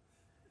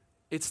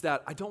 It's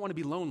that I don't want to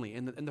be lonely.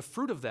 And the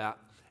fruit of that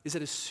is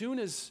that as soon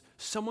as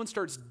someone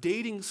starts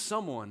dating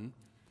someone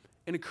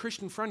in a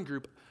Christian friend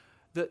group,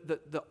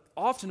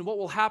 often what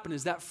will happen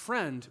is that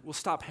friend will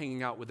stop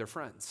hanging out with their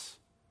friends.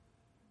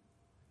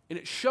 And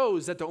it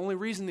shows that the only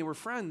reason they were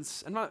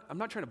friends, I'm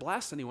not trying to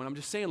blast anyone, I'm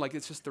just saying like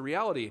it's just the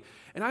reality.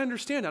 And I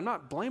understand, I'm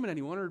not blaming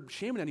anyone or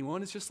shaming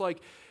anyone, it's just like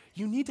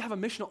you need to have a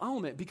missional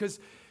element because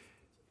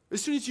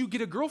as soon as you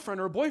get a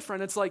girlfriend or a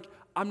boyfriend, it's like,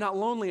 I'm not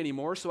lonely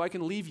anymore, so I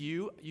can leave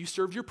you, you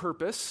served your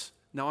purpose,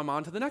 now I'm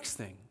on to the next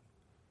thing.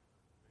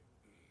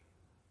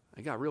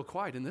 I got real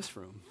quiet in this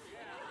room.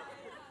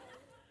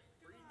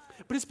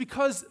 But it's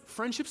because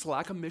friendships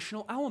lack a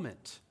missional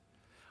element.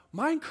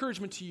 My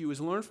encouragement to you is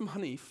learn from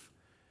Hanif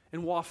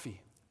and Wafi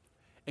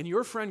and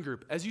your friend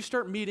group as you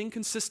start meeting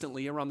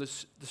consistently around the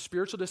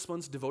spiritual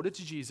disciplines devoted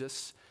to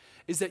Jesus,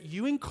 is that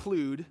you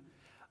include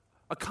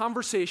a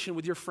conversation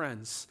with your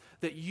friends,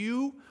 that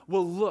you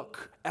will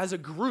look as a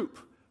group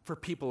for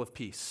people of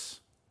peace.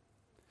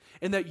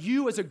 And that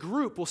you as a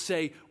group will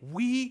say,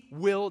 we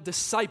will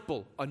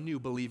disciple a new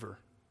believer.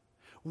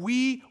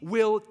 We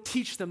will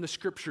teach them the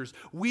scriptures.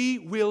 We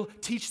will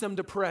teach them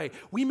to pray.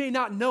 We may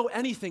not know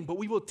anything, but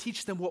we will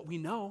teach them what we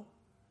know.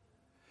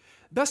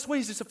 Best way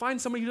is just to find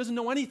somebody who doesn't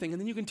know anything,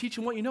 and then you can teach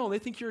them what you know, and they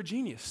think you're a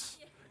genius.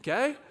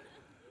 Okay?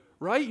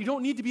 Right? You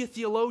don't need to be a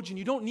theologian.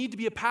 You don't need to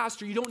be a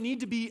pastor. You don't need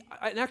to be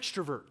an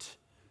extrovert.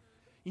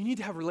 You need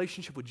to have a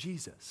relationship with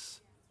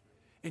Jesus.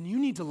 And you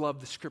need to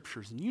love the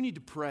scriptures, and you need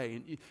to pray.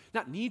 And you,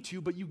 not need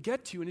to, but you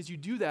get to. And as you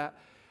do that,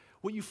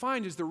 what you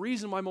find is the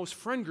reason why most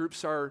friend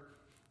groups are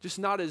just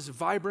not as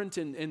vibrant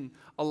and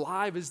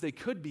alive as they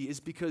could be is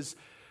because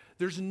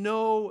there's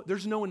no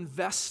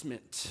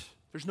investment.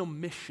 There's no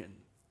mission.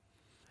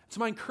 So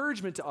my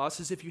encouragement to us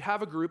is if you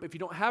have a group, if you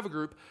don't have a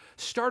group,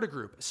 start a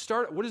group.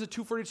 What is a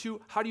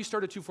 242? How do you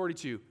start a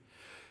 242?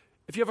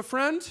 If you have a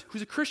friend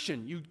who's a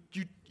Christian,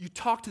 you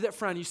talk to that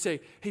friend, you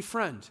say, hey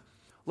friend,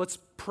 let's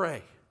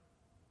pray.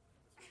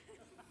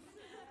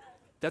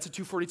 That's a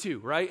 242,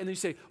 right? And then you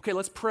say, okay,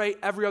 let's pray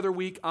every other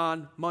week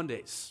on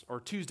Mondays or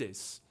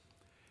Tuesdays.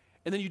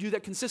 And then you do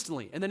that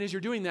consistently. And then as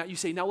you're doing that, you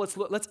say, now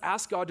let's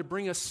ask God to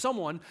bring us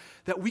someone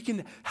that we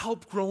can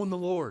help grow in the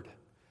Lord.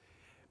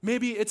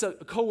 Maybe it's a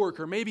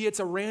coworker, maybe it's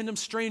a random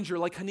stranger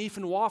like Hanif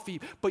and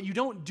Wafi, but you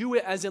don't do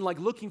it as in like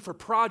looking for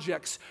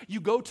projects.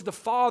 You go to the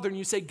Father and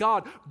you say,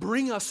 God,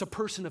 bring us a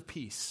person of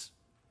peace.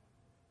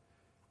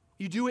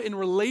 You do it in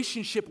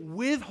relationship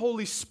with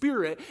Holy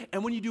Spirit,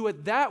 and when you do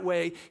it that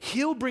way,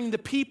 He'll bring the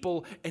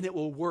people and it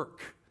will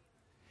work.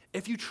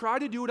 If you try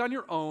to do it on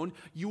your own,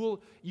 you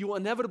will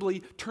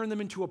inevitably turn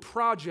them into a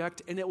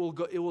project and it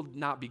will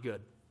not be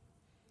good.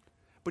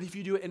 But if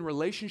you do it in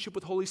relationship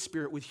with Holy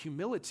Spirit with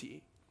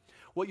humility,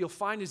 what you'll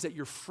find is that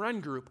your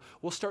friend group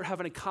will start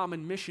having a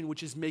common mission,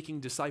 which is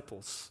making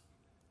disciples.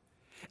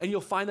 And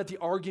you'll find that the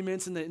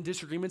arguments and the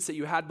disagreements that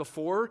you had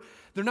before,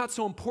 they're not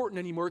so important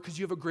anymore because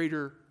you have a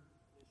greater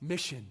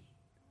mission,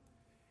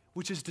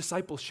 which is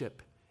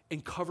discipleship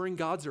and covering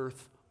God's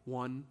earth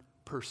one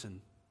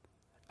person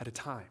at a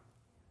time.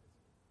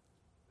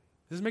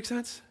 Does this make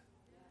sense?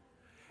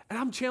 And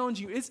I'm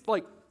challenging you. It's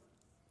like,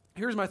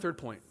 here's my third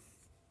point.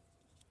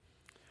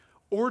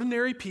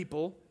 Ordinary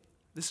people,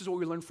 this is what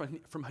we learned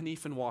from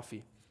Hanif and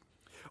Wafi.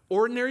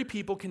 Ordinary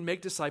people can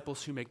make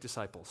disciples who make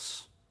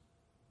disciples.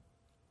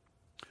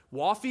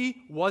 Wafi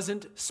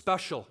wasn't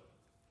special.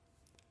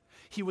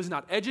 He was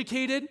not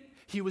educated.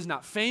 He was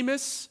not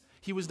famous.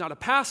 He was not a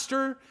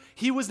pastor.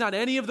 He was not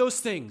any of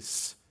those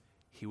things.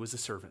 He was a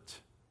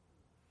servant.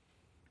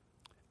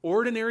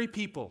 Ordinary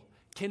people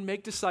can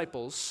make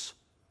disciples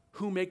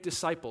who make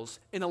disciples.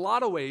 In a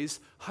lot of ways,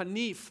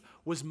 Hanif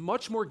was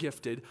much more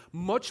gifted,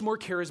 much more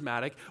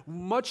charismatic,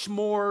 much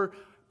more,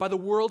 by the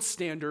world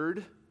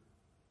standard,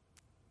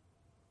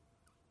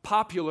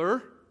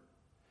 popular,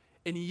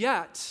 and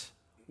yet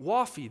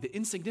Wafi, the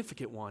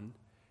insignificant one,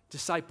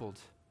 discipled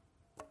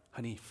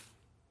Hanif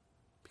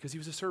because he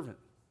was a servant.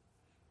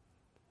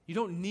 You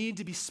don't need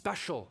to be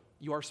special.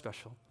 You are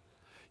special.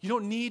 You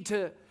don't need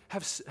to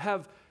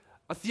have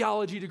a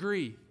theology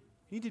degree.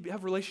 You need to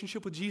have a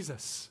relationship with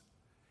Jesus.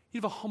 You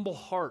have a humble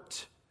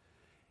heart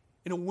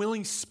and a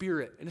willing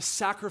spirit and a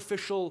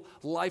sacrificial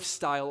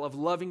lifestyle of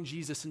loving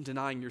Jesus and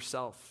denying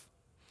yourself.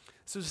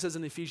 This is what it says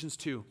in Ephesians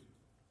 2.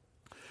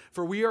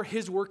 For we are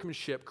His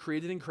workmanship,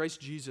 created in Christ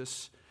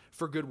Jesus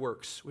for good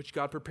works, which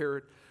God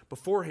prepared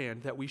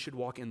beforehand that we should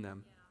walk in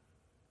them.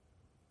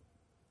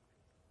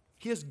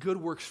 He has good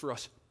works for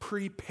us,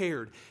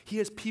 prepared. He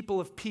has people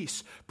of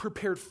peace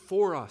prepared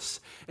for us.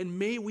 And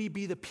may we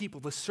be the people,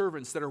 the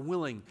servants that are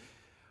willing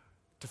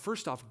to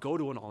first off go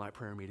to an all-night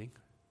prayer meeting,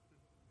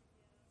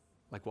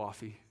 like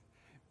Wafi.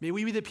 May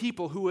we be the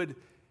people who would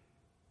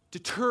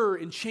deter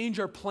and change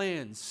our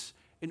plans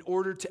in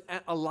order to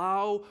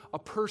allow a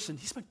person.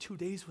 He spent 2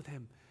 days with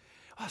him.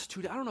 I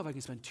don't know if I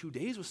can spend 2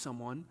 days with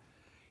someone.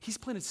 He's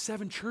planted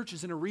 7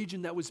 churches in a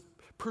region that was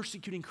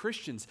persecuting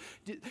Christians.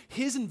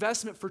 His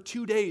investment for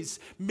 2 days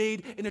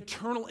made an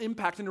eternal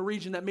impact in a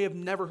region that may have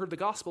never heard the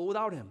gospel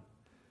without him.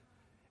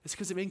 It's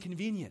because of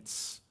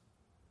inconvenience.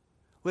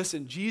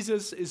 Listen,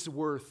 Jesus is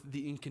worth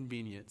the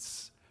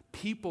inconvenience.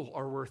 People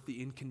are worth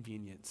the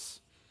inconvenience.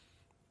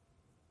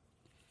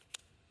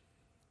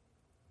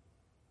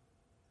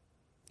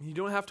 You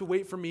don't have to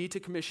wait for me to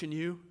commission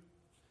you.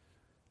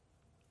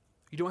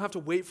 You don't have to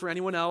wait for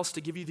anyone else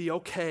to give you the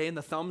okay and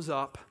the thumbs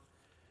up.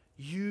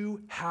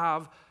 You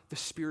have the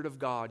Spirit of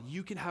God.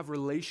 You can have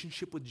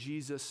relationship with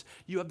Jesus.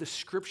 You have the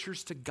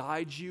Scriptures to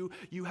guide you.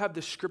 You have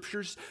the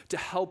Scriptures to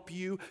help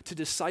you to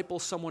disciple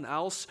someone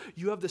else.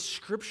 You have the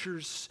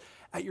Scriptures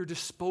at your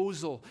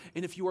disposal.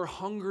 And if you are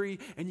hungry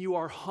and you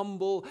are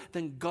humble,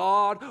 then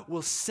God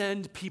will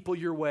send people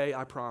your way,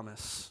 I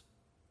promise.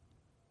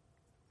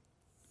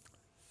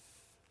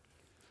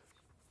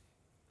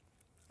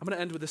 I'm going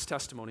to end with this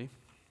testimony,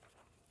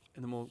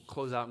 and then we'll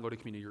close out and go to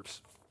community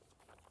groups.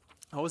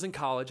 I was in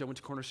college. I went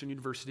to Cornerstone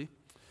University.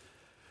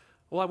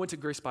 Well, I went to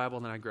Grace Bible,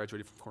 and then I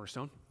graduated from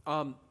Cornerstone.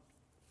 I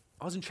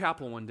was in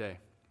chapel one day,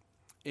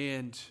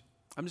 and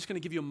I'm just going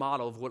to give you a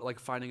model of what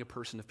finding a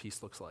person of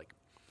peace looks like.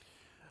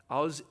 I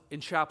was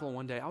in chapel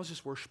one day. I was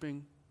just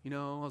worshiping, I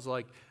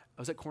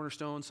was at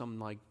Cornerstone, so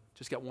I'm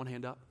just got one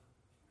hand up.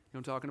 You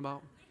know what I'm talking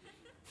about?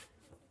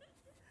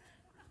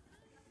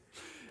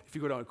 If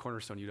you go down to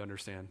Cornerstone, you'd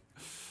understand.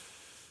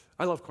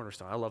 I love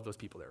Cornerstone. I love those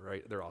people there,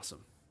 right? They're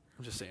awesome.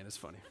 I'm just saying, it's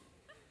funny.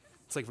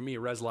 It's like for me,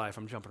 Res Life,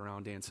 I'm jumping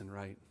around dancing,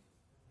 right?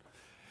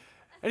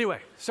 Anyway,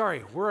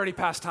 sorry, we're already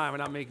past time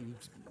and I'm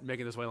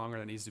making this way longer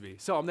than it needs to be.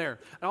 So I'm there.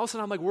 And all of a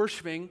sudden I'm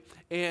worshiping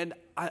and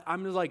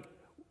I'm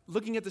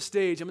looking at the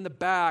stage. I'm in the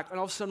back and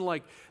all of a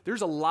sudden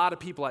there's a lot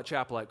of people at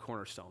chapel at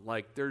Cornerstone.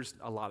 There's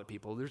a lot of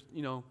people. There's,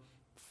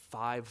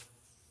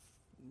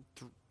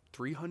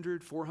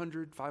 300,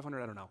 400,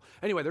 500, I don't know.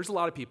 Anyway, there's a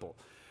lot of people.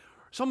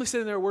 So I'm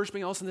sitting there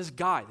worshiping, all of a sudden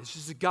this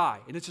just a guy.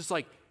 And it's just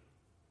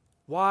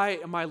why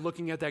am I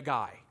looking at that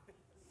guy?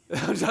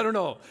 I don't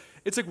know.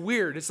 It's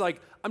weird. It's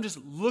I'm just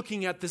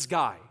looking at this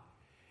guy.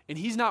 And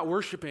he's not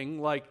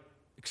worshiping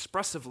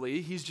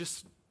expressively. He's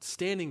just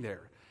standing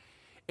there.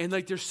 And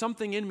there's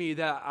something in me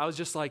that I was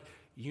just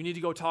you need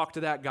to go talk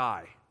to that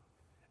guy.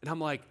 And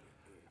I'm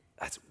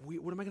that's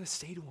weird. What am I going to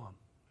say to him?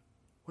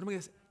 What am I going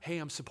to say? Hey,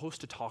 I'm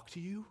supposed to talk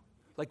to you?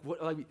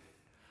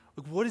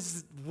 What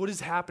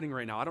is happening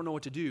right now? I don't know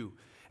what to do.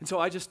 And so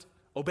I just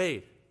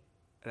obeyed.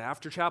 And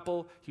after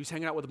chapel, he was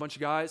hanging out with a bunch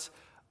of guys.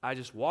 I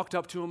just walked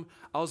up to him.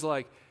 I was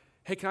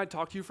hey, can I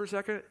talk to you for a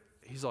second?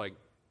 He's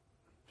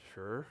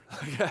sure,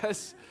 I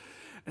guess.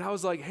 And I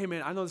was hey,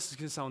 man, I know this is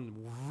going to sound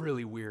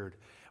really weird,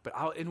 but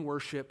out in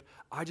worship,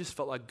 I just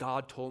felt like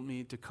God told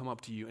me to come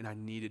up to you and I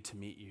needed to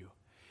meet you.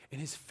 And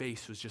his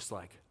face was just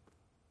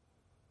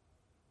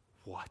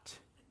what?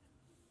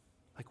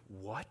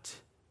 What?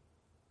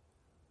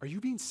 Are you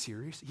being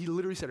serious? He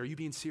literally said, are you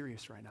being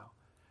serious right now?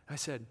 And I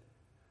said,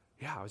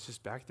 yeah, I was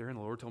just back there and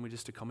the Lord told me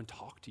just to come and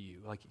talk to you.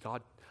 I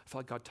felt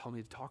like God told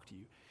me to talk to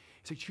you.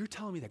 He's you're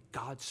telling me that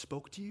God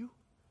spoke to you?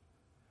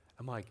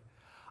 I'm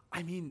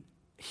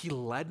he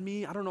led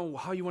me. I don't know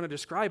how you want to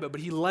describe it, but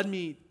he led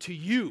me to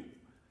you.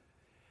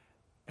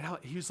 And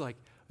he was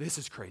this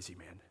is crazy,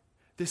 man.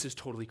 This is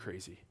totally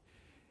crazy.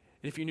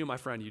 And if you knew my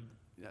friend,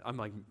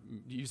 I'm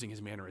using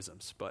his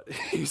mannerisms, but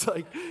he's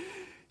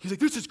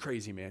this is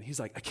crazy, man. He's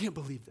I can't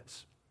believe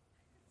this.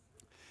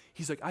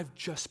 He's I've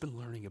just been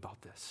learning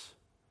about this.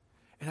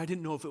 And I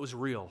didn't know if it was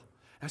real.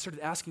 And I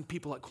started asking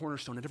people at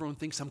Cornerstone, and everyone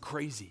thinks I'm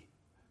crazy.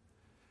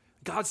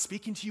 God's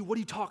speaking to you? What are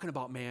you talking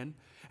about, man?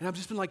 And I've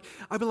just been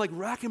I've been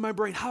racking my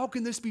brain. How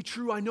can this be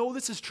true? I know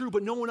this is true,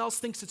 but no one else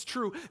thinks it's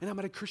true. And I'm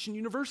at a Christian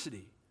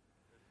university.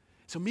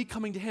 So me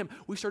coming to him,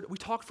 we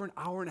talked for an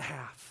hour and a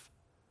half.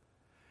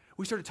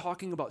 We started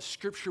talking about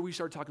scripture. We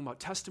started talking about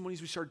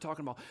testimonies. We started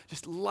talking about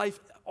just life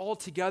all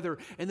together.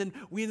 And then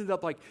we ended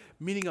up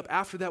meeting up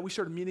after that. We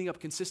started meeting up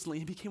consistently.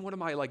 He became one of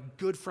my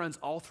good friends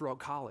all throughout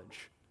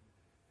college.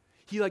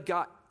 He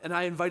and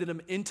I invited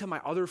him into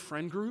my other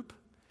friend group.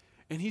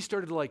 And he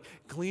started to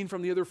glean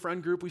from the other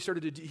friend group. He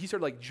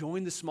started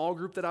join the small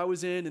group that I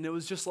was in. And it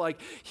was just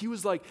he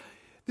was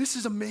this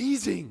is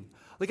amazing.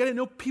 I didn't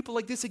know people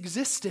like this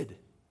existed.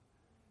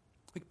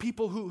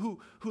 People who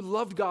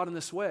loved God in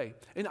this way.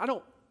 And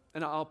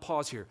I'll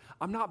pause here.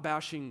 I'm not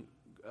bashing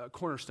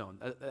Cornerstone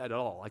at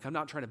all. I'm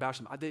not trying to bash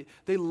them.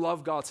 They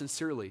love God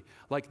sincerely.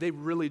 They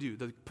really do.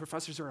 The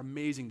professors are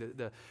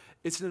amazing.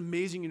 It's an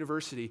amazing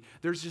university.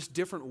 There's just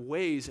different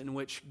ways in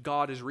which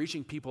God is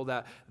reaching people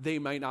that they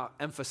might not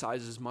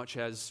emphasize as much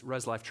as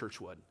Res Life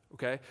Church would,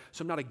 okay?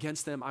 So I'm not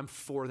against them. I'm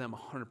for them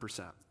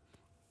 100%.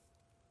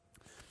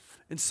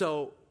 And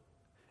so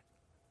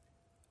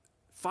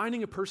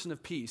finding a person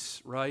of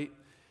peace, right,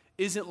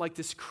 isn't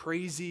this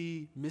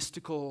crazy,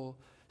 mystical,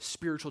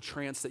 spiritual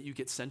trance that you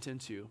get sent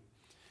into.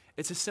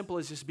 It's as simple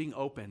as just being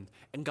open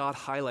and God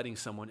highlighting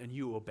someone and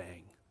you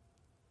obeying,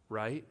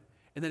 right?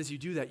 And then as you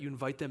do that, you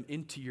invite them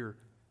into your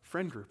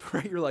friend group,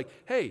 right? You're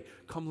hey,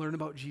 come learn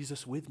about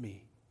Jesus with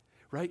me,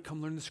 right?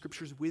 Come learn the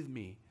scriptures with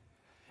me.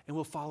 and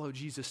we'll follow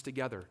Jesus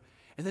together.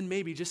 And then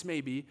maybe, just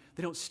maybe,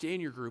 they don't stay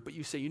in your group, but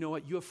you say, you know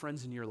what? You have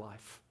friends in your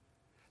life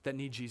that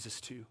need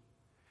Jesus too.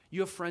 You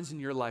have friends in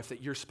your life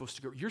that you're supposed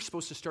to go. You're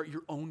supposed to start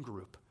your own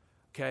group,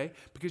 okay?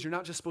 Because you're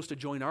not just supposed to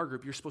join our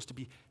group. You're supposed to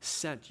be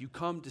sent. You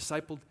come,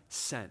 discipled,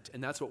 sent.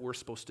 And that's what we're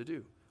supposed to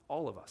do,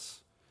 all of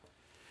us.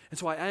 And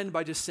so I end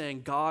by just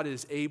saying God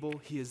is able.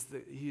 He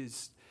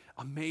is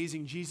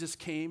amazing. Jesus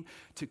came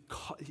to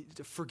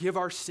forgive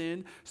our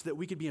sin so that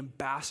we could be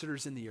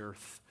ambassadors in the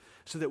earth,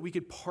 so that we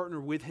could partner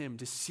with him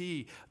to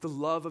see the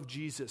love of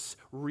Jesus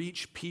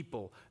reach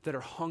people that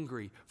are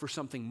hungry for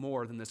something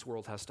more than this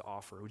world has to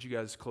offer. Would you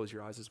guys close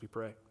your eyes as we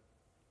pray?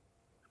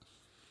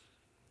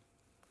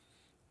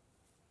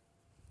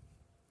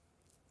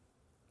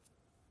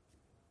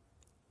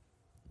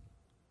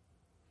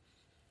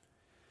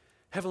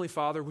 Heavenly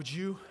Father, would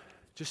you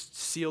just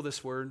seal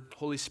this word?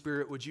 Holy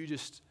Spirit, would you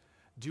just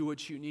do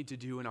what you need to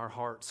do in our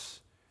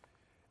hearts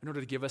in order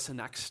to give us a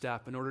next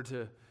step, in order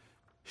to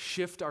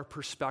shift our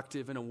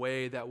perspective in a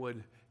way that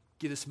would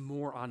get us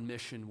more on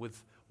mission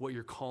with what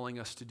you're calling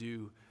us to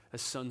do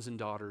as sons and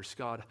daughters.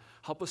 God,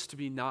 help us to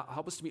be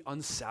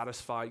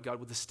unsatisfied, God,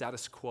 with the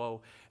status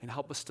quo, and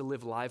help us to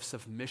live lives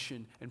of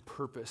mission and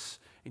purpose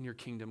in your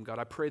kingdom. God,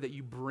 I pray that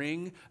you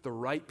bring the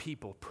right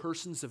people,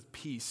 persons of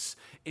peace,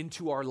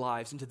 into our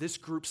lives, into this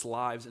group's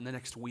lives in the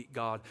next week,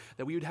 God,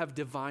 that we would have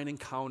divine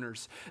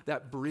encounters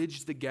that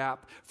bridge the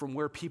gap from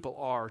where people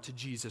are to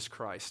Jesus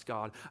Christ,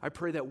 God. I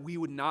pray that we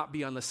would not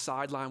be on the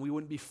sideline, we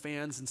wouldn't be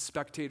fans and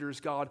spectators,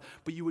 God,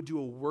 but you would do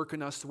a work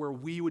in us where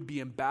we would be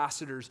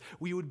ambassadors,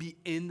 we would be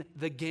in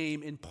the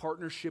game in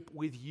partnership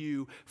with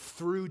you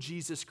through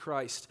Jesus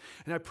Christ.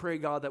 And I pray,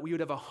 God, that we would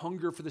have a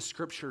hunger for the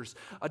scriptures,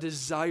 a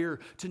desire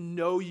to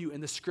know you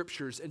in the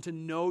scriptures and to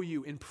know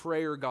you in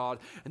prayer, God,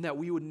 and that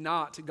we would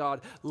not,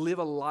 God, live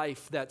a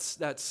life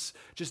that's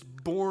just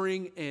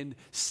boring and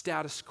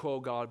status quo,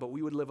 God, but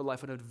we would live a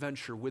life of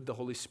adventure with the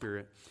Holy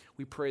Spirit.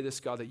 We pray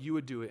this, God, that you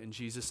would do it in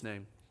Jesus'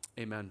 name.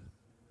 Amen.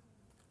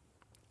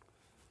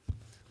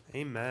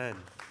 Amen.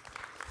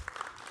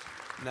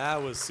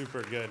 That was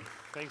super good.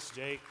 Thanks,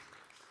 Jake.